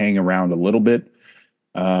they can hang around a little bit.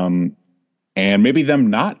 And maybe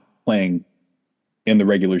them not playing in the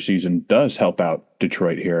regular season does help out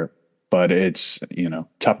Detroit here. But it's,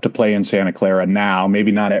 tough to play in Santa Clara now.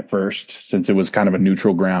 Maybe not at first, since it was kind of a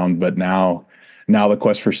neutral ground, but now the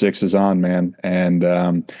quest for 6 is on, man.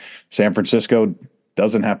 And San Francisco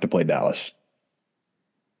doesn't have to play Dallas.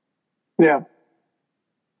 Yeah.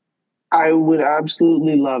 I would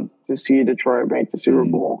absolutely love to see Detroit make the Super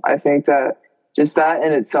Bowl. I think that just that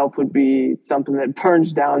in itself would be something that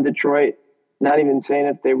burns down Detroit. Not even saying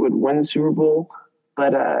if they would win the Super Bowl,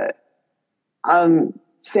 but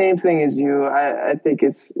same thing as you. I think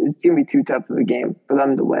it's going to be too tough of a game for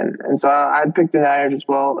them to win. And so I'd pick the Niners as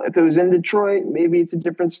well. If it was in Detroit, maybe it's a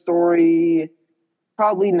different story.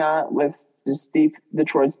 Probably not with just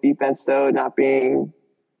Detroit's defense, though, not being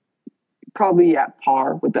probably at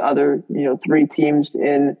par with the other, 3 teams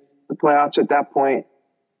in the playoffs at that point.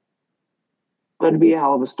 But it'd be a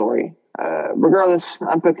hell of a story. Regardless,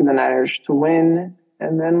 I'm picking the Niners to win.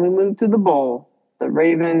 And then we move to the bowl. The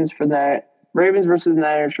Ravens versus the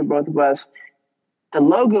Niners for both of us. The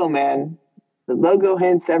logo, man. The logo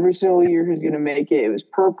hints every single year who's going to make it. It was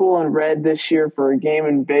purple and red this year for a game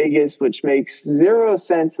in Vegas, which makes 0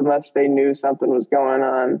 sense unless they knew something was going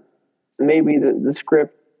on. So maybe the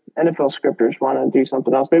NFL scripters want to do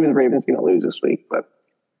something else. Maybe the Ravens going to lose this week, but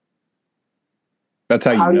that's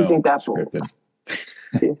how do you think that bowl?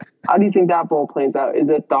 How do you think that bowl plays out? Is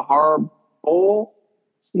it the hard bowl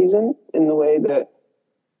season in the way that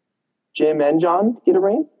Jim and John get a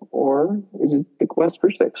ring, or is it the quest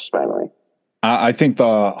for 6 finally? I think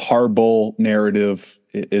the hard bowl narrative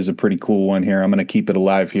is a pretty cool one here. I'm going to keep it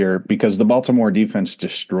alive here because the Baltimore defense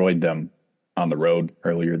destroyed them on the road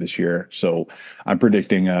earlier this year. So I'm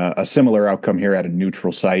predicting a similar outcome here at a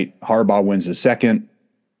neutral site. Harbaugh wins his second.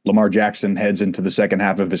 Lamar Jackson heads into the second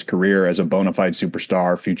half of his career as a bona fide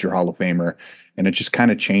superstar, future Hall of Famer, and it just kind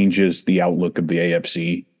of changes the outlook of the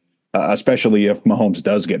AFC, especially if Mahomes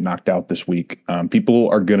does get knocked out this week. People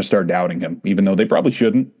are going to start doubting him, even though they probably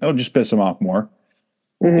shouldn't. It'll just piss him off more.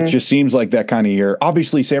 It just seems like that kind of year.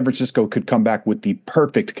 Obviously, San Francisco could come back with the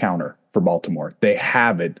perfect counter for Baltimore. They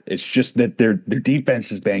have it. It's just that their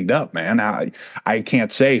defense is banged up, man. I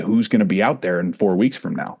can't say who's going to be out there in 4 weeks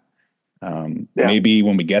from now. Maybe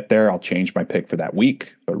when we get there, I'll change my pick for that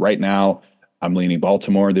week. But right now, I'm leaning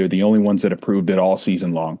Baltimore. They're the only ones that have proved it all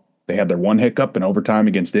season long. They had their one hiccup in overtime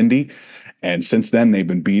against Indy, and since then, they've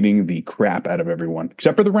been beating the crap out of everyone,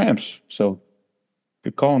 except for the Rams. So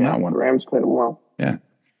good call on that one. The Rams played them well. Yeah.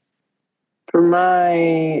 For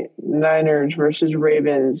my Niners versus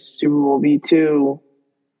Ravens Super Bowl V2,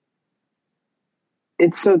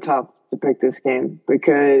 it's so tough to pick this game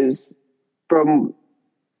because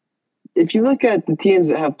if you look at the teams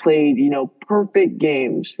that have played, perfect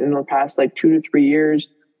games in the past 2 to 3 years,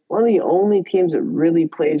 one of the only teams that really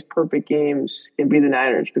plays perfect games can be the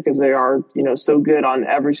Niners because they are, so good on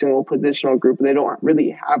every single positional group. They don't really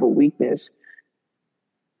have a weakness.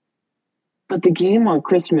 But the game on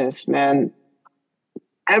Christmas, man,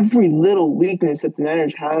 every little weakness that the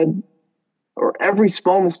Niners had or every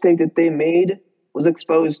small mistake that they made was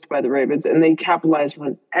exposed by the Ravens, and they capitalized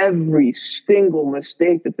on every single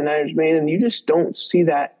mistake that the Niners made, and you just don't see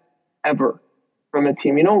that ever from a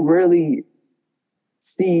team. You don't really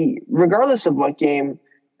see, regardless of what game,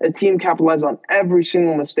 a team capitalized on every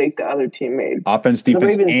single mistake the other team made. Offense,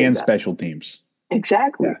 defense, and special teams.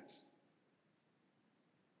 Exactly. Yeah.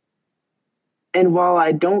 And while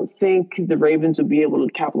I don't think the Ravens would be able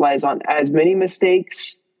to capitalize on as many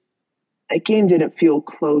mistakes, that game didn't feel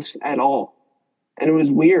close at all. And it was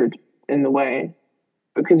weird in the way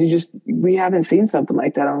because we haven't seen something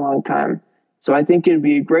like that in a long time. So I think it'd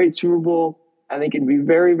be a great Super Bowl. I think it'd be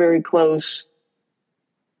very, very close.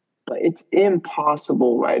 But it's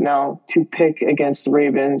impossible right now to pick against the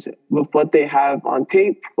Ravens with what they have on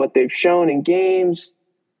tape, what they've shown in games,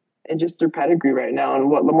 and just their pedigree right now.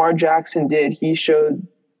 And what Lamar Jackson did, he showed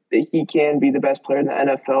that he can be the best player in the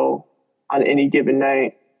NFL on any given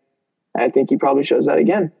night. I think he probably shows that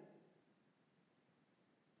again,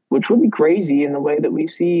 which would be crazy in the way that we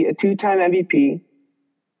see a two-time MVP,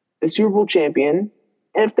 the Super Bowl champion,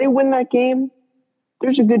 and if they win that game,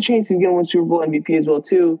 there's a good chance he's going to win Super Bowl MVP as well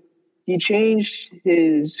too. He changed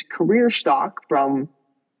his career stock from,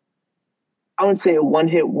 I would say, a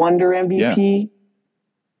one-hit wonder MVP. Yeah.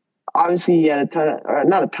 Obviously, he had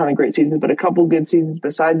not a ton of great seasons, but a couple good seasons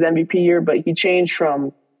besides the MVP year. But he changed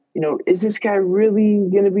from, is this guy really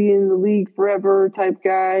going to be in the league forever type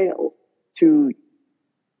guy to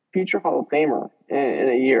future Hall of Famer in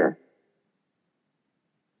a year.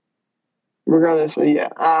 Regardless,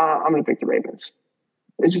 I'm going to pick the Ravens.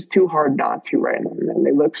 It's just too hard not to right now, and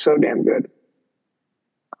they look so damn good.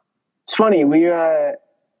 It's funny, you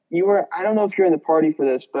were, I don't know if you're in the party for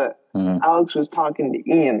this, but Alex was talking to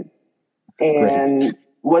Ian. And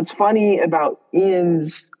what's funny about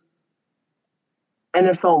Ian's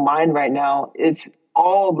NFL mind right now, it's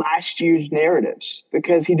all last year's narratives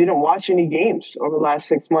because he didn't watch any games over the last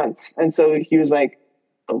 6 months. And so he was like,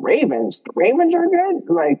 the Ravens are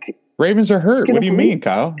good? Ravens are hurt. What do you mean,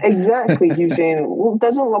 Kyle? Exactly. He was saying, well,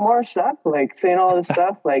 doesn't Lamar suck? Saying all this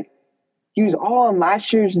stuff. He was all on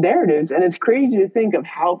last year's narratives. And it's crazy to think of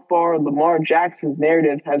how far Lamar Jackson's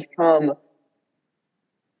narrative has come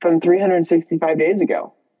from 365 days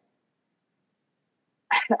ago.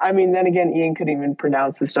 I mean, then again, Ian couldn't even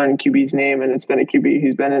pronounce the starting QB's name, and it's been a QB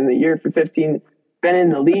who's been in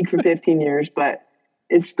the league for 15 years. But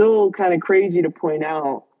it's still kind of crazy to point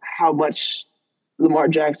out how much Lamar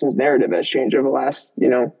Jackson's narrative has changed over the last,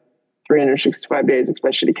 365 days,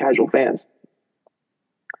 especially to casual fans.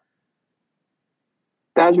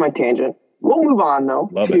 That was my tangent. We'll move on, though,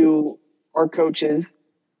 to our coaches,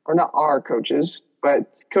 or not our coaches,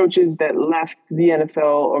 but coaches that left the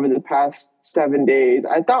NFL over the past 7 days.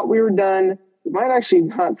 I thought we were done. We might actually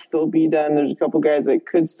not still be done. There's a couple guys that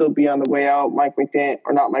could still be on the way out. Mike McCarthy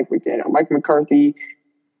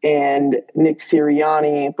and Nick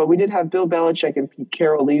Sirianni. But we did have Bill Belichick and Pete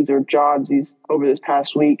Carroll leave their jobs over this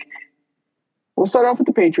past week. We'll start off with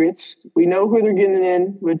the Patriots. We know who they're getting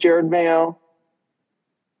in with Jared Mayo.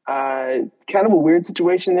 Kind of a weird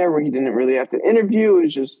situation there where he didn't really have to interview. It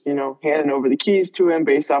was just, handing over the keys to him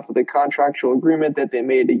based off of the contractual agreement that they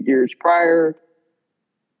made years prior.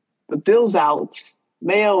 But Bill's out,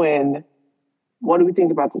 Mayo in. What do we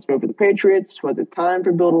think about this move for the Patriots? Was it time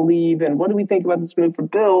for Bill to leave? And what do we think about this move for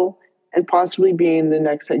Bill and possibly being the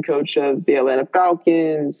next head coach of the Atlanta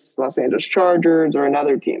Falcons, Los Angeles Chargers, or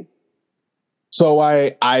another team? So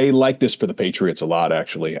I like this for the Patriots a lot,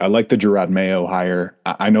 actually. I like the Gerard Mayo hire.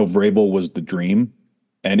 I know Vrabel was the dream,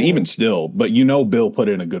 and even still, but Bill put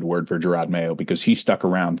in a good word for Gerard Mayo because he stuck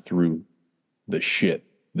around through the shit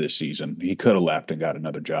this season. He could have left and got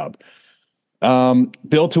another job.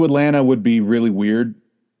 Bill to Atlanta would be really weird,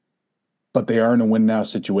 but they are in a win now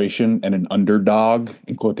situation and an underdog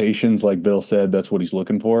in quotations, like Bill said, that's what he's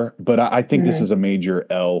looking for. But I think this is a major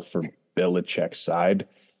L for Belichick's side.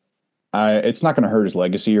 It's not going to hurt his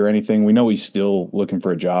legacy or anything. We know he's still looking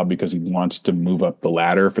for a job because he wants to move up the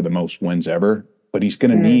ladder for the most wins ever, but he's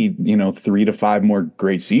going to need, 3 to 5 more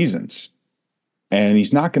great seasons. And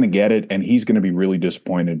he's not going to get it, and he's going to be really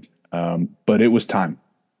disappointed. But it was time.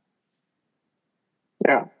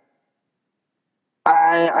 Yeah.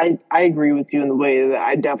 I agree with you in the way that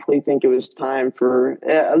I definitely think it was time for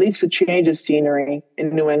at least a change of scenery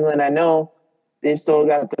in New England. I know they still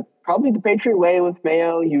got probably the Patriot way with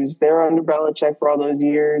Mayo. He was there under Belichick for all those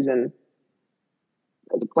years, and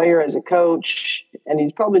as a player, as a coach, and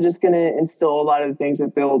he's probably just going to instill a lot of the things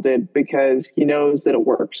that Bill did because he knows that it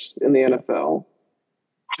works in the NFL.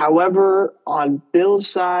 However, on Bill's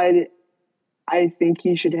side, I think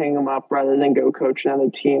he should hang him up rather than go coach another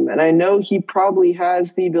team. And I know he probably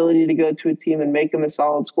has the ability to go to a team and make them a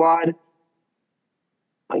solid squad,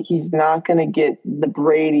 but he's not going to get the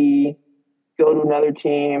Brady go to another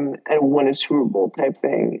team and win a Super Bowl type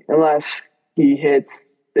thing unless he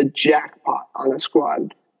hits the jackpot on a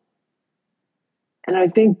squad. And I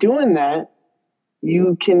think doing that,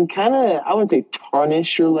 you can kind of, I wouldn't say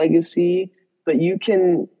tarnish your legacy, but you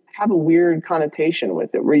can have a weird connotation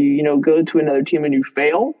with it where you go to another team and you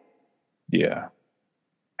fail. Yeah.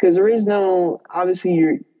 Because there is no, obviously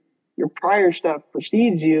your prior stuff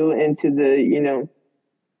precedes you into the,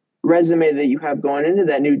 resume that you have going into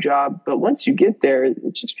that new job. But once you get there, it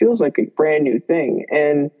just feels like a brand new thing.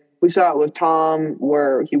 And we saw it with Tom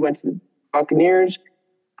where he went to the Buccaneers,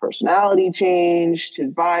 personality changed,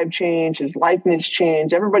 his vibe changed, his likeness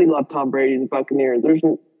changed. Everybody loved Tom Brady and the Buccaneers. There's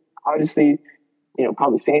obviously,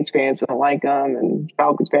 probably Saints fans don't like him and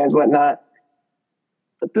Falcons fans, whatnot.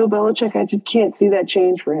 But Bill Belichick, I just can't see that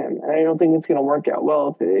change for him. And I don't think it's going to work out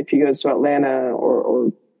well if he goes to Atlanta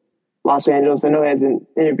or Los Angeles. I know he hasn't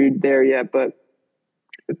interviewed there yet, but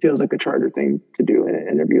it feels like a Charger thing to do and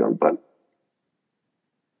interview him. But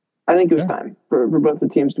I think it was time for both the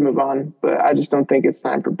teams to move on. But I just don't think it's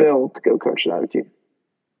time for Bill to go coach another team.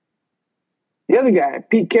 The other guy,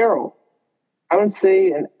 Pete Carroll, I would say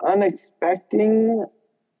an unexpected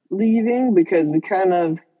leaving because we kind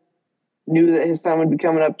of knew that his time would be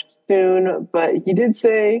coming up soon. But he did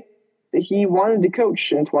say that he wanted to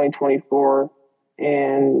coach in 2024.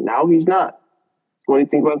 And now he's not. What do you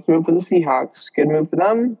think about this move for the Seahawks? Good move for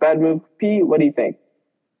them? Bad move for Pete? What do you think?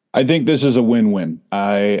 I think this is a win-win.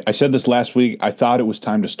 I said this last week. I thought it was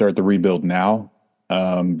time to start the rebuild now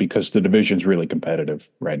because the division's really competitive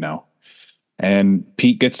right now. And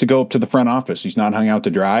Pete gets to go up to the front office. He's not hung out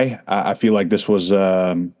to dry. I feel like this was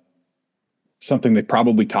something they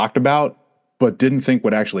probably talked about, but didn't think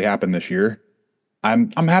would actually happen this year.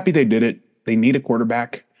 I'm happy they did it. They need a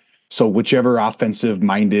quarterback. So whichever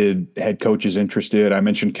offensive-minded head coach is interested, I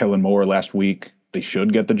mentioned Kellen Moore last week. They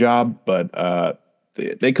should get the job, but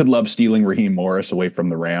they could love stealing Raheem Morris away from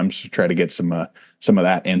the Rams to try to get some of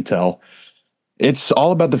that intel. It's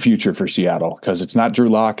all about the future for Seattle because it's not Drew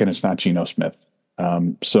Lock and it's not Geno Smith.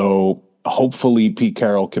 So hopefully Pete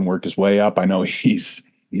Carroll can work his way up. I know he's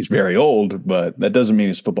very old, but that doesn't mean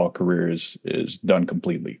his football career is done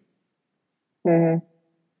completely. Mm-hmm.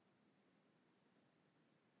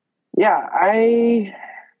 Yeah, I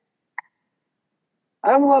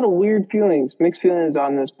have a lot of weird feelings, mixed feelings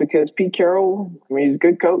on this because Pete Carroll, he's a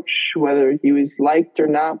good coach. Whether he was liked or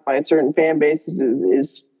not by certain fan bases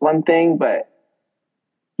is one thing, but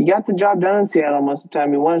he got the job done in Seattle most of the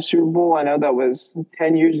time. He won a Super Bowl. I know that was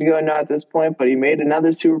 10 years ago, not at this point, but he made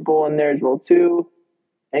another Super Bowl in there as well, too.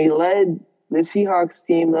 And he led the Seahawks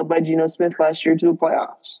team led by Geno Smith last year to the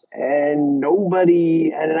playoffs. And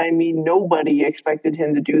nobody, and I mean nobody, expected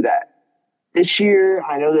him to do that. This year,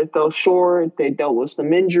 I know they fell short. They dealt with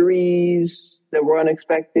some injuries that were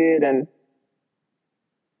unexpected and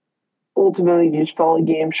ultimately just fell a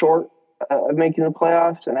game short of making the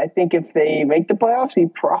playoffs. And I think if they make the playoffs, he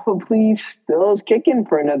probably still is kicking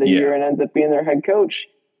for another year and ends up being their head coach.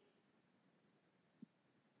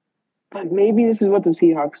 But maybe this is what the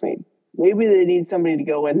Seahawks need. Maybe they need somebody to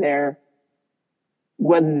go in there,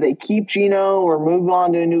 whether they keep Geno or move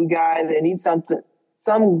on to a new guy. They need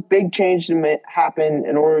some big change to happen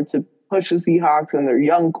in order to push the Seahawks and their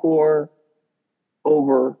young core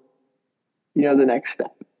over, the next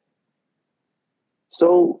step.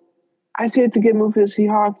 So I say it's a good move for the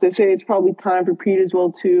Seahawks. I say it's probably time for Pete as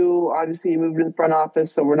well, too. Obviously, he moved to the front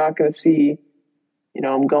office, so we're not going to see,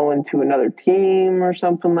 him going to another team or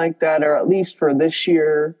something like that, or at least for this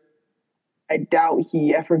year. I doubt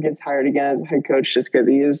he ever gets hired again as a head coach just because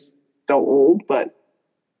he is so old. But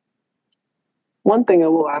one thing I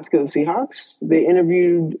will ask of the Seahawks, they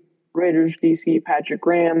interviewed Raiders DC Patrick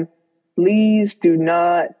Graham. Please do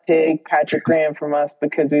not take Patrick Graham from us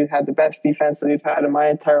because we've had the best defense that we've had in my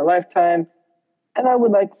entire lifetime. And I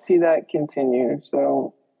would like to see that continue.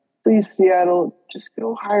 So please, Seattle, just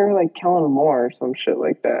go hire like Kellen Moore or some shit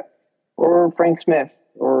like that. Or Frank Smith.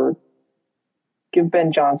 Or give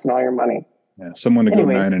Ben Johnson all your money. Yeah, someone to go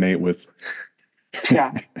 9-8 with.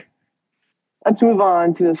 Yeah. Let's move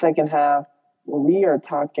on to the second half. We are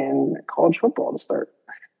talking college football to start.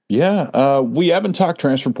 Yeah, we haven't talked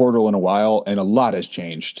transfer portal in a while, and a lot has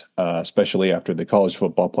changed, especially after the college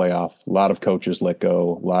football playoff. A lot of coaches let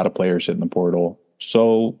go, a lot of players hitting the portal.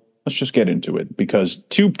 So let's just get into it because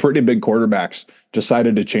two pretty big quarterbacks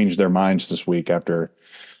decided to change their minds this week after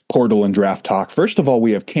portal and draft talk. First of all,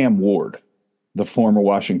 we have Cam Ward, the former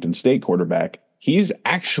Washington State quarterback. He's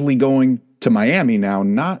actually going to Miami now,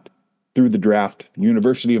 not through the draft.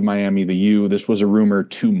 University of Miami, the U. This was a rumor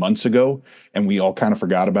 2 months ago, and we all kind of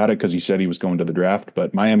forgot about it because he said he was going to the draft.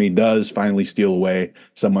 But Miami does finally steal away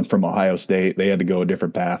someone from Ohio State. They had to go a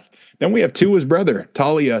different path. Then we have Tua's brother,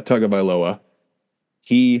 Talia Tagovailoa.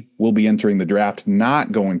 He will be entering the draft,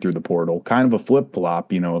 not going through the portal. Kind of a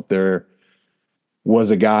flip-flop. If there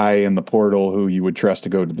was a guy in the portal who you would trust to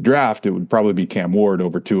go to the draft, it would probably be Cam Ward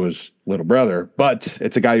over Tua's little brother. But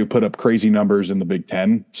it's a guy who put up crazy numbers in the Big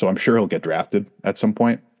Ten, so I'm sure he'll get drafted at some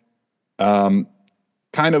point. Kind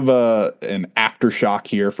of an aftershock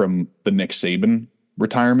here from the Nick Saban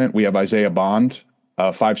retirement. We have Isaiah Bond,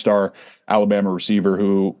 a 5-star Alabama receiver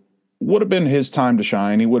who would have been his time to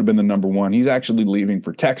shine. He would have been the number one. He's actually leaving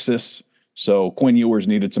for Texas. So Quinn Ewers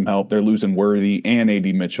needed some help. They're losing Worthy and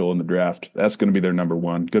A.D. Mitchell in the draft. That's going to be their number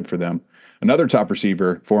one. Good for them. Another top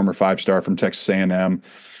receiver, former 5-star from Texas A&M.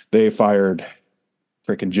 They fired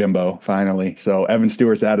freaking Jimbo finally. So Evan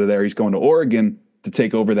Stewart's out of there. He's going to Oregon to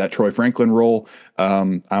take over that Troy Franklin role.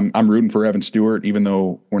 I'm rooting for Evan Stewart, even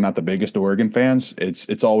though we're not the biggest Oregon fans.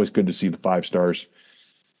 It's always good to see the 5-stars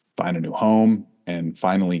find a new home and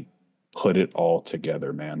finally put it all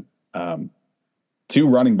together, man. 2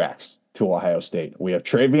 running backs to Ohio State. We have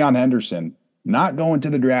Travion Henderson not going to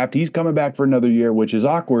the draft. He's coming back for another year, which is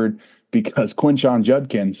awkward because Quinshon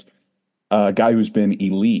Judkins, a guy who's been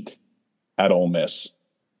elite at Ole Miss,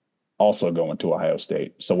 also going to Ohio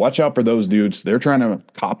State. So watch out for those dudes. They're trying to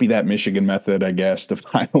copy that Michigan method, I guess, to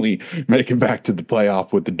finally make it back to the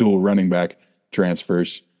playoff with the dual running back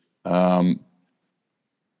transfers.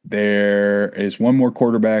 There is one more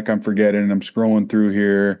quarterback I'm forgetting. I'm scrolling through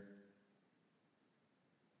here.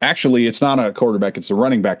 Actually, it's not a quarterback. It's a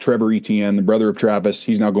running back, Trevor Etienne, the brother of Travis.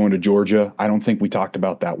 He's now going to Georgia. I don't think we talked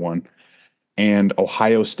about that one. And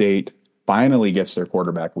Ohio State finally gets their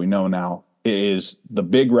quarterback. We know now it is the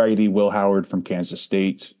big righty, Will Howard from Kansas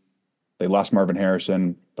State. They lost Marvin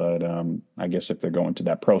Harrison, but I guess if they're going to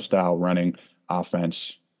that pro-style running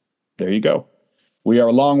offense, there you go. We are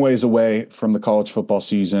a long ways away from the college football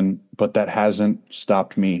season, but that hasn't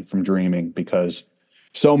stopped me from dreaming because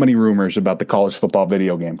so many rumors about the college football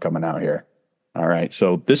video game coming out here. All right.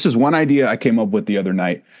 So this is one idea I came up with the other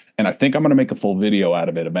night, and I think I'm going to make a full video out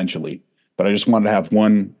of it eventually. But I just wanted to have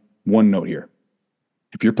one note here.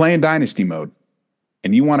 If you're playing Dynasty mode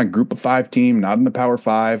and you want a group of 5 team, not in the Power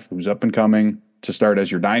 5, who's up and coming to start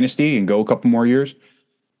as your Dynasty and go a couple more years,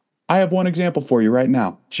 I have one example for you right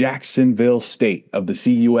now. Jacksonville State of the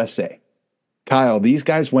CUSA. Kyle, these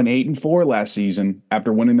guys went 8-4 last season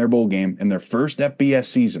after winning their bowl game in their first FBS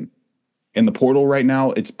season. In the portal right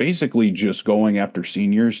now, it's basically just going after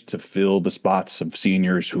seniors to fill the spots of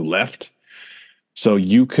seniors who left. So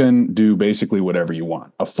you can do basically whatever you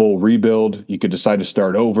want. A full rebuild. You could decide to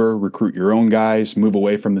start over, recruit your own guys, move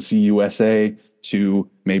away from the CUSA to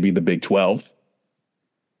maybe the Big 12.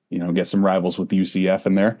 Get some rivals with UCF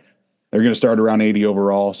in there. They're going to start around 80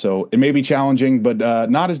 overall, so it may be challenging, but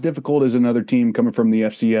not as difficult as another team coming from the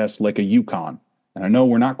FCS like a UConn. And I know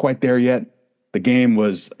we're not quite there yet. The game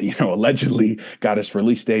was, allegedly got its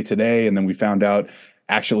release date today, and then we found out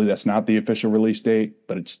actually that's not the official release date,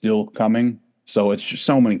 but it's still coming. So it's just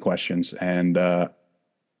so many questions, and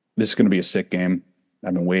this is going to be a sick game.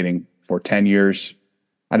 I've been waiting for 10 years.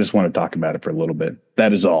 I just want to talk about it for a little bit.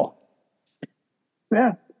 That is all.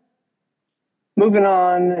 Yeah. Moving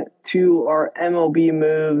on to our MLB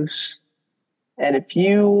moves. And if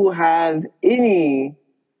you have any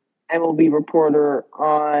MLB reporter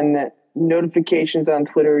on notifications on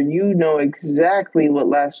Twitter, you know exactly what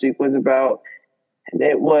last week was about. And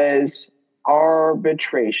it was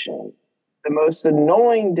arbitration. The most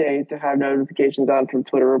annoying day to have notifications on from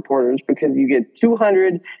Twitter reporters, because you get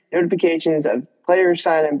 200 notifications of players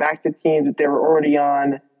signing back to teams that they were already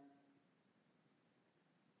on.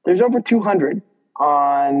 There's over 200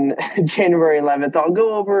 on January 11th. I'll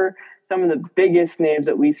go over some of the biggest names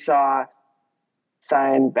that we saw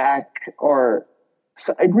sign back or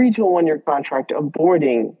agree to a one-year contract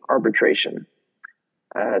avoiding arbitration.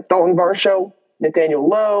 Dalton Varsho, Nathaniel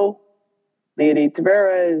Lowe, Leody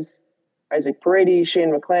Taveras, Isaac Paredes,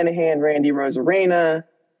 Shane McClanahan, Randy Rosarena,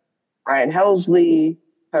 Ryan Helsley,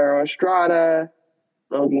 Pedro Estrada,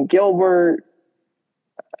 Logan Gilbert,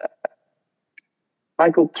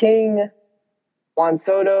 Michael King, Juan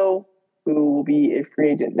Soto, who will be a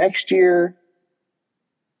free agent next year,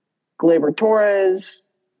 Gleyber Torres,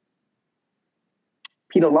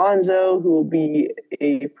 Pete Alonso, who will be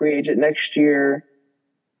a free agent next year,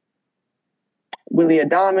 Willie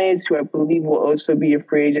Adames, who I believe will also be a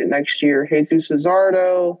free agent next year, Jesus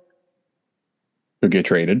Luzardo, who get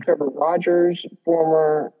traded, Trevor Rogers,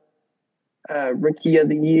 former Rookie of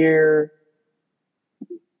the Year.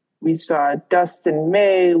 We saw Dustin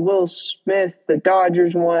May, Will Smith, the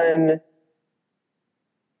Dodgers won,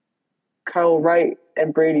 Kyle Wright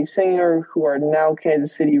and Brady Singer, who are now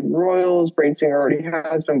Kansas City Royals. Brady Singer already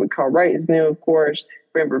has been, but Kyle Wright is new, of course.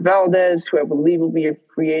 Framber Valdez, who I believe will be a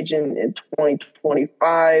free agent in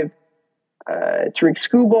 2025. Tariq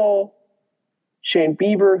Skubal, Shane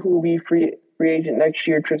Bieber, who will be free agent next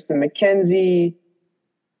year. Tristan McKenzie,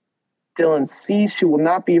 Dylan Cease, who will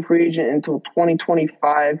not be a free agent until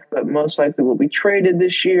 2025, but most likely will be traded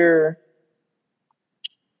this year.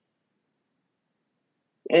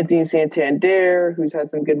 Anthony Santander, who's had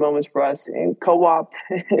some good moments for us in co-op,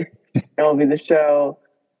 MLB The Show.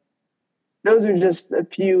 Those are just a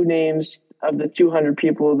few names of the 200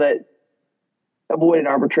 people that avoided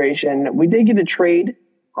arbitration. We did get a trade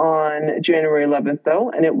on January 11th, though,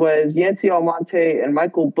 and it was Yancy Almonte and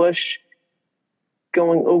Michael Busch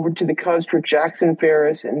going over to the Cubs for Jackson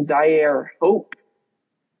Ferris and Zaire Hope.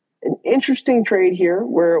 An interesting trade here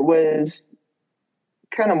where it was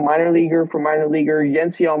kind of minor leaguer for minor leaguer.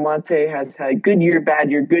 Yancy Almonte has had good year, bad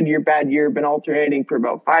year, good year, bad year, been alternating for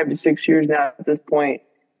about 5 to 6 years now at this point.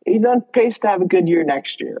 He's on pace to have a good year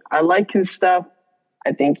next year. I like his stuff.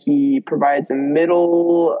 I think he provides a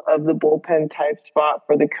middle of the bullpen type spot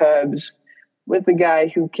for the Cubs with a guy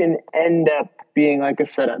who can end up being like a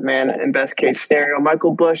setup man in best case scenario.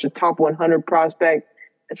 Michael Busch, a top 100 prospect,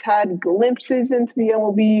 has had glimpses into the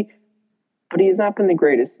MLB, but he has not been the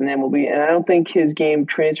greatest in the MLB. And I don't think his game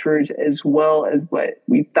transfers as well as what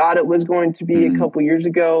we thought it was going to be a couple years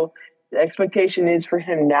ago. The expectation is for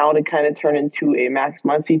him now to kind of turn into a Max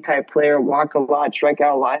Muncy type player, walk a lot, strike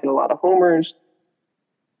out a lot, hit a lot of homers.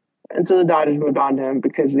 And so the Dodgers moved on to him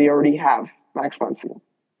because they already have Max Muncy.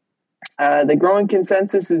 The growing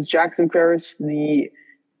consensus is Jackson Ferris, the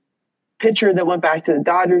pitcher that went back to the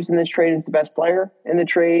Dodgers in this trade, is the best player in the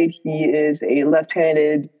trade. He is a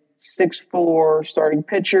left-handed 6'4" starting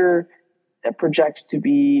pitcher that projects to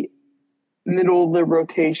be middle of the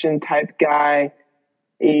rotation type guy.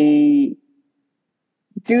 A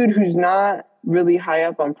dude who's not really high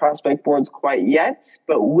up on prospect boards quite yet,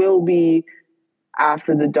 but will be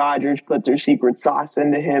after the Dodgers put their secret sauce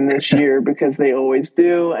into him this year, because they always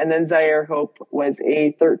do. And then Zaire Hope was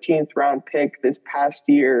a 13th round pick this past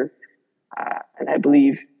year. And I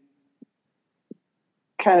believe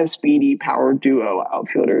kind of speedy power duo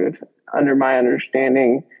outfielder under my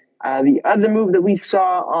understanding. The other move that we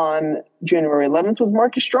saw on January 11th was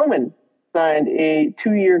Marcus Stroman signed a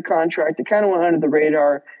 2-year contract. It kind of went under the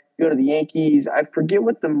radar. Go to the Yankees. I forget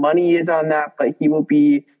what the money is on that, but he will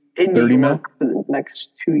be in New York for the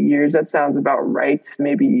next 2 years. That sounds about right.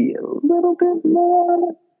 Maybe a little bit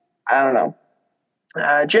more. I don't know.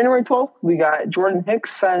 January 12th, we got Jordan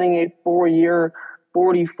Hicks signing a 4-year,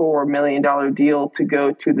 $44 million deal to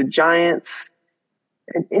go to the Giants.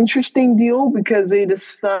 An interesting deal because they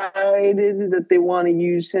decided that they want to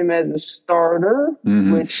use him as a starter,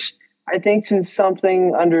 which I think is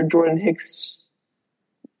something under Jordan Hicks'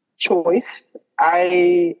 choice.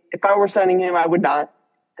 If I were signing him, I would not.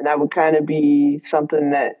 And that would kind of be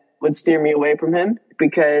something that would steer me away from him,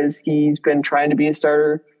 because he's been trying to be a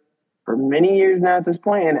starter for many years now at this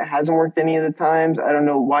point, and it hasn't worked any of the times. I don't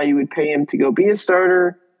know why you would pay him to go be a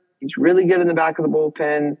starter. He's really good in the back of the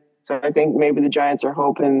bullpen. So I think maybe the Giants are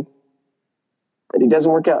hoping that he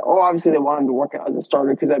doesn't work out. Oh, obviously they want him to work out as a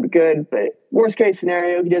starter because that'd be good. But worst case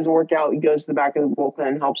scenario, he doesn't work out. He goes to the back of the bullpen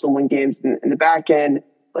and helps them win games in the back end.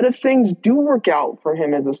 But if things do work out for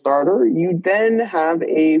him as a starter, you then have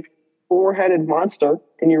a four-headed monster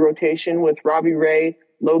in your rotation with Robbie Ray,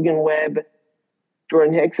 Logan Webb,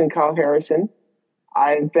 Jordan Hicks, and Kyle Harrison.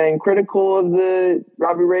 I've been critical of the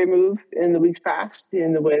Robbie Ray move in the weeks past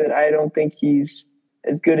in the way that I don't think he's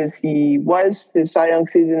as good as he was his Cy Young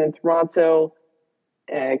season in Toronto.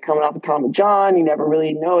 Coming off of Tommy John, you never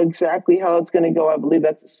really know exactly how it's going to go. I believe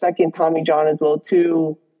that's the second Tommy John as well,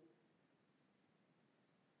 too.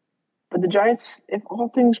 But the Giants, if all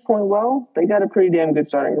things point well, they got a pretty damn good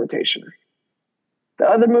starting rotation. The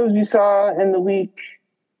other moves we saw in the week,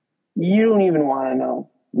 you don't even want to know.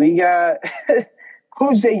 We got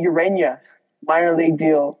Jose Urena, minor league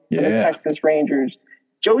deal for the Texas Rangers.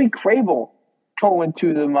 Joey Crable going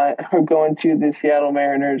to the Seattle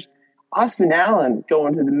Mariners. Austin Allen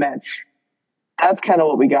going to the Mets. That's kind of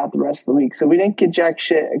what we got the rest of the week. So we didn't get jack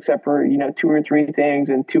shit except for, 2 or 3 things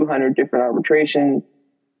and 200 different arbitration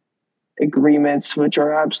agreements, which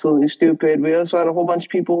are absolutely stupid. We also had a whole bunch of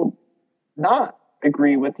people not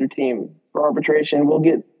agree with their team for arbitration. We'll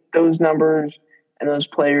get those numbers and those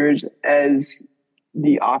players as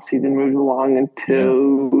the offseason moves along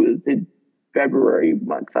until the February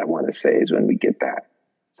month, I want to say, is when we get that.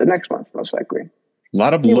 So next month, most likely. A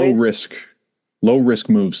lot of low risk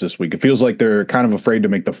moves this week. It feels like they're kind of afraid to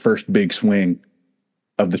make the first big swing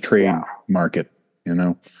of the trade market,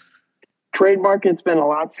 Trade market's been a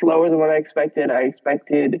lot slower than what I expected. I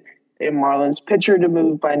expected a Marlins pitcher to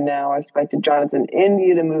move by now. I expected Jonathan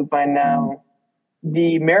India to move by now.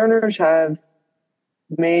 The Mariners have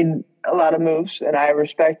made a lot of moves, and I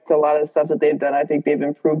respect a lot of the stuff that they've done. I think they've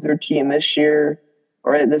improved their team this year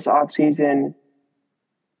or this offseason.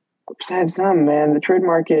 Besides them, man, the trade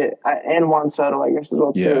market, and Juan Soto, I guess, as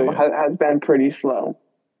well, too, has been pretty slow.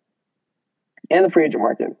 And the free agent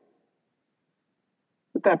market.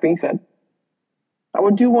 With that being said, I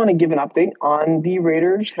do want to give an update on the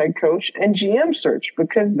Raiders head coach and GM search,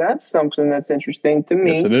 because that's something that's interesting to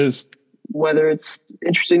me. Yes, it is. Whether it's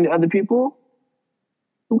interesting to other people,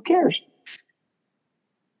 who cares?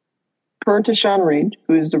 Per to Sean Reed,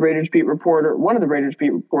 who is the Raiders beat reporter, one of the Raiders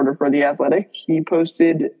beat reporter for The Athletic, he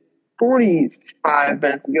posted 45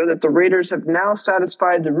 minutes ago that the Raiders have now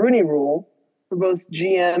satisfied the Rooney Rule for both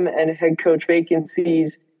GM and head coach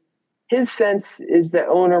vacancies. His sense is that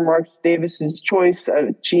owner Mark Davis's choice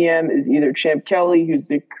of GM is either Champ Kelly, who's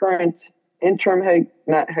the current interim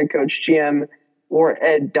head coach GM, or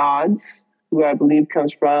Ed Dodds, who I believe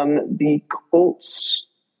comes from the Colts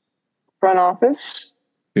front office.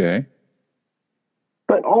 Okay.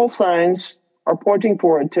 But all signs are pointing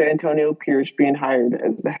forward to Antonio Pierce being hired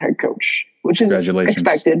as the head coach, which is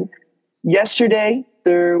expected. Yesterday,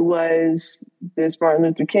 there was this Martin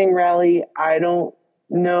Luther King rally. I don't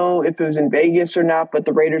know if it was in Vegas or not, but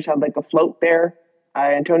the Raiders had like a float there.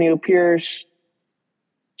 Antonio Pierce,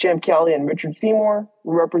 Champ Kelly, and Richard Seymour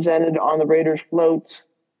were represented on the Raiders floats,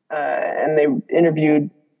 and they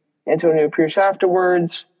interviewed Antonio Pierce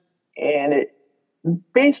afterwards. And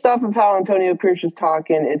based off of how Antonio Pierce was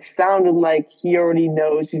talking, it sounded like he already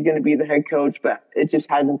knows he's going to be the head coach, but it just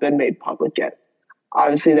hasn't been made public yet.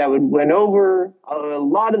 Obviously, that would win over a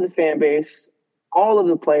lot of the fan base, all of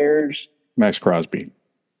the players. Max Crosby.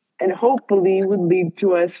 And hopefully would lead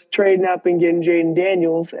to us trading up and getting Jaden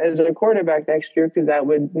Daniels as our quarterback next year, because that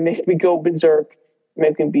would make me go berserk,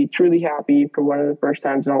 make me be truly happy for one of the first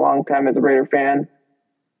times in a long time as a Raider fan.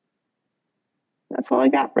 That's all I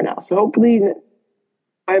got for now. So hopefully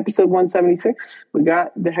by episode 176, we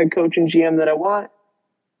got the head coach and GM that I want.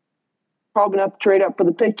 Probably not to trade up for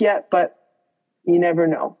the pick yet, but you never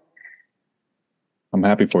know. I'm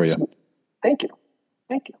happy for you. Thank you.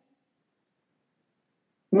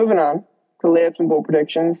 Moving on to layups and bowl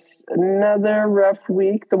predictions. Another rough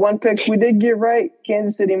week. The one pick we did get right,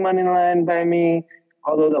 Kansas City money line by me,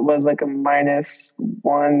 although that was like a minus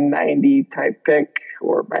 190 type pick,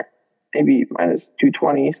 or maybe minus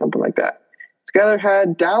 220, something like that. Skyler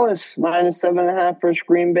had Dallas minus 7.5 versus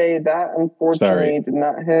Green Bay. That unfortunately did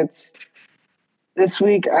not hit. This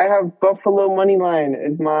week I have Buffalo money line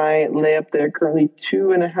as my layup. They're currently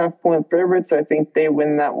 2.5-point favorites. I think they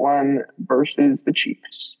win that one versus the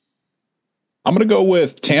Chiefs. I'm going to go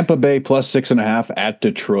with Tampa Bay plus 6.5 at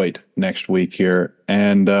Detroit next week here.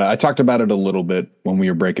 And I talked about it a little bit when we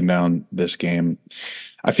were breaking down this game.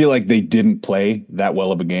 I feel like they didn't play that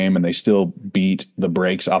well of a game, and they still beat the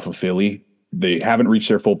brakes off of Philly. They haven't reached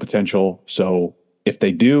their full potential. So if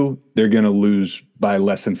they do, they're going to lose by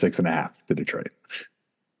less than 6.5 to Detroit.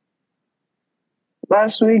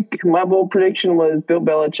 last week, my bold prediction was Bill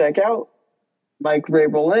Belichick out, Mike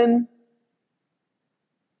Vrabel in.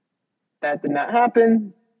 That did not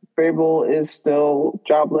happen. Vrabel is still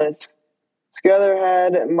jobless. Skyler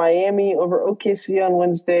had Miami over OKC on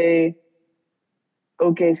Wednesday.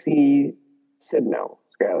 OKC said no,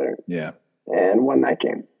 Skyler. Yeah. And won that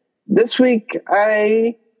game. This week,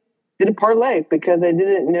 I did a parlay because I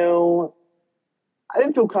didn't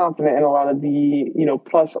feel confident in a lot of the,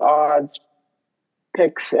 plus odds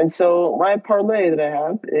picks. And so my parlay that I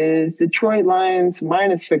have is Detroit Lions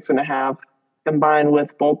 -6.5 combined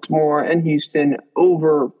with Baltimore and Houston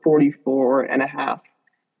over 44.5.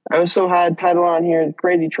 I also had title on here,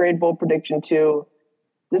 crazy trade bold prediction too.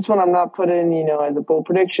 This one I'm not putting, as a bold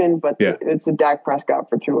prediction, but It's a Dak Prescott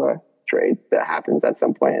for Tua trade that happens at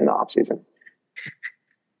some point in the offseason.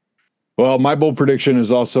 Well, my bold prediction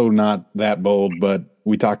is also not that bold, but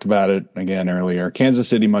we talked about it again earlier. Kansas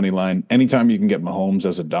City money line. Anytime you can get Mahomes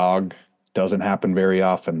as a dog, doesn't happen very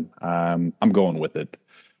often. I'm going with it.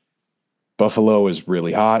 Buffalo is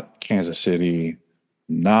really hot. Kansas City,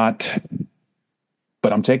 not.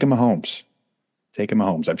 But I'm taking Mahomes.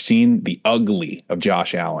 I've seen the ugly of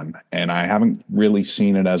Josh Allen, and I haven't really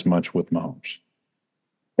seen it as much with Mahomes.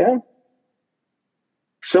 Yeah.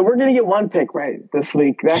 So we're going to get one pick right this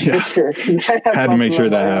week. That's for sure. Had to make sure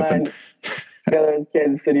that happened. Skyler has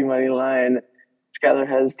Kansas City money line. Skyler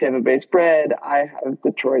has Tampa Bay spread. I have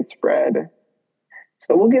Detroit spread.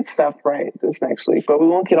 So we'll get stuff right this next week, but we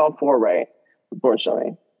won't get all four right,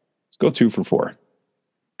 unfortunately. Let's go 2 for 4.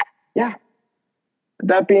 Yeah.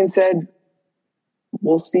 That being said,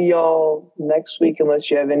 we'll see y'all next week unless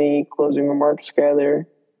you have any closing remarks, Skyler.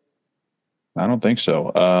 I don't think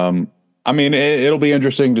so. It'll be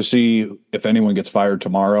interesting to see if anyone gets fired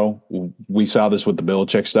tomorrow. We saw this with the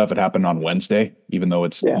Belichick stuff. It happened on Wednesday, even though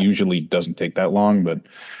it's usually doesn't take that long, but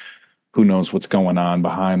who knows what's going on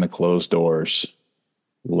behind the closed doors.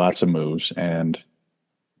 Lots of moves and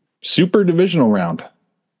super divisional round.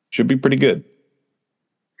 Should be pretty good.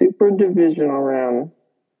 Super divisional round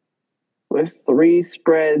with 3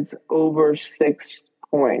 spreads over 6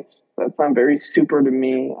 points. That's not very super to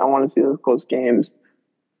me. I want to see those close games.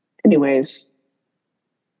 Anyways,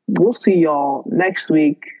 we'll see y'all next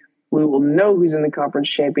week. We will know who's in the conference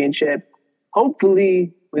championship.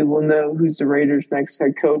 Hopefully, we will know who's the Raiders' next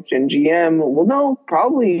head coach and GM. We'll know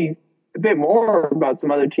probably a bit more about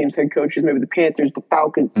some other teams' head coaches, maybe the Panthers, the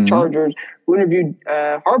Falcons, the Chargers. We interviewed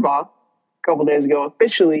Harbaugh a couple days ago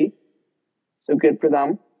officially, so good for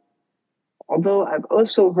them. Although I've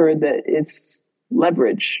also heard that it's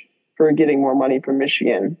leverage for getting more money from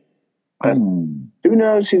Michigan. But who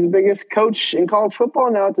knows? He's the biggest coach in college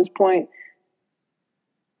football now at this point.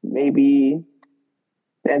 Maybe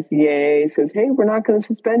the NCAA says, hey, we're not going to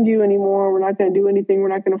suspend you anymore. We're not going to do anything. We're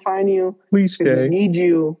not going to fine you. Please stay. We need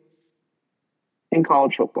you in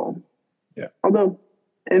college football. Yeah. Although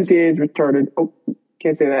NCAA is retarded. Oh,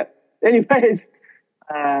 can't say that. Anyways,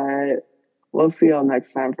 we'll see y'all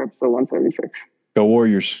next time for episode 176. Go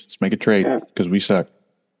Warriors. Let's make a trade because we suck.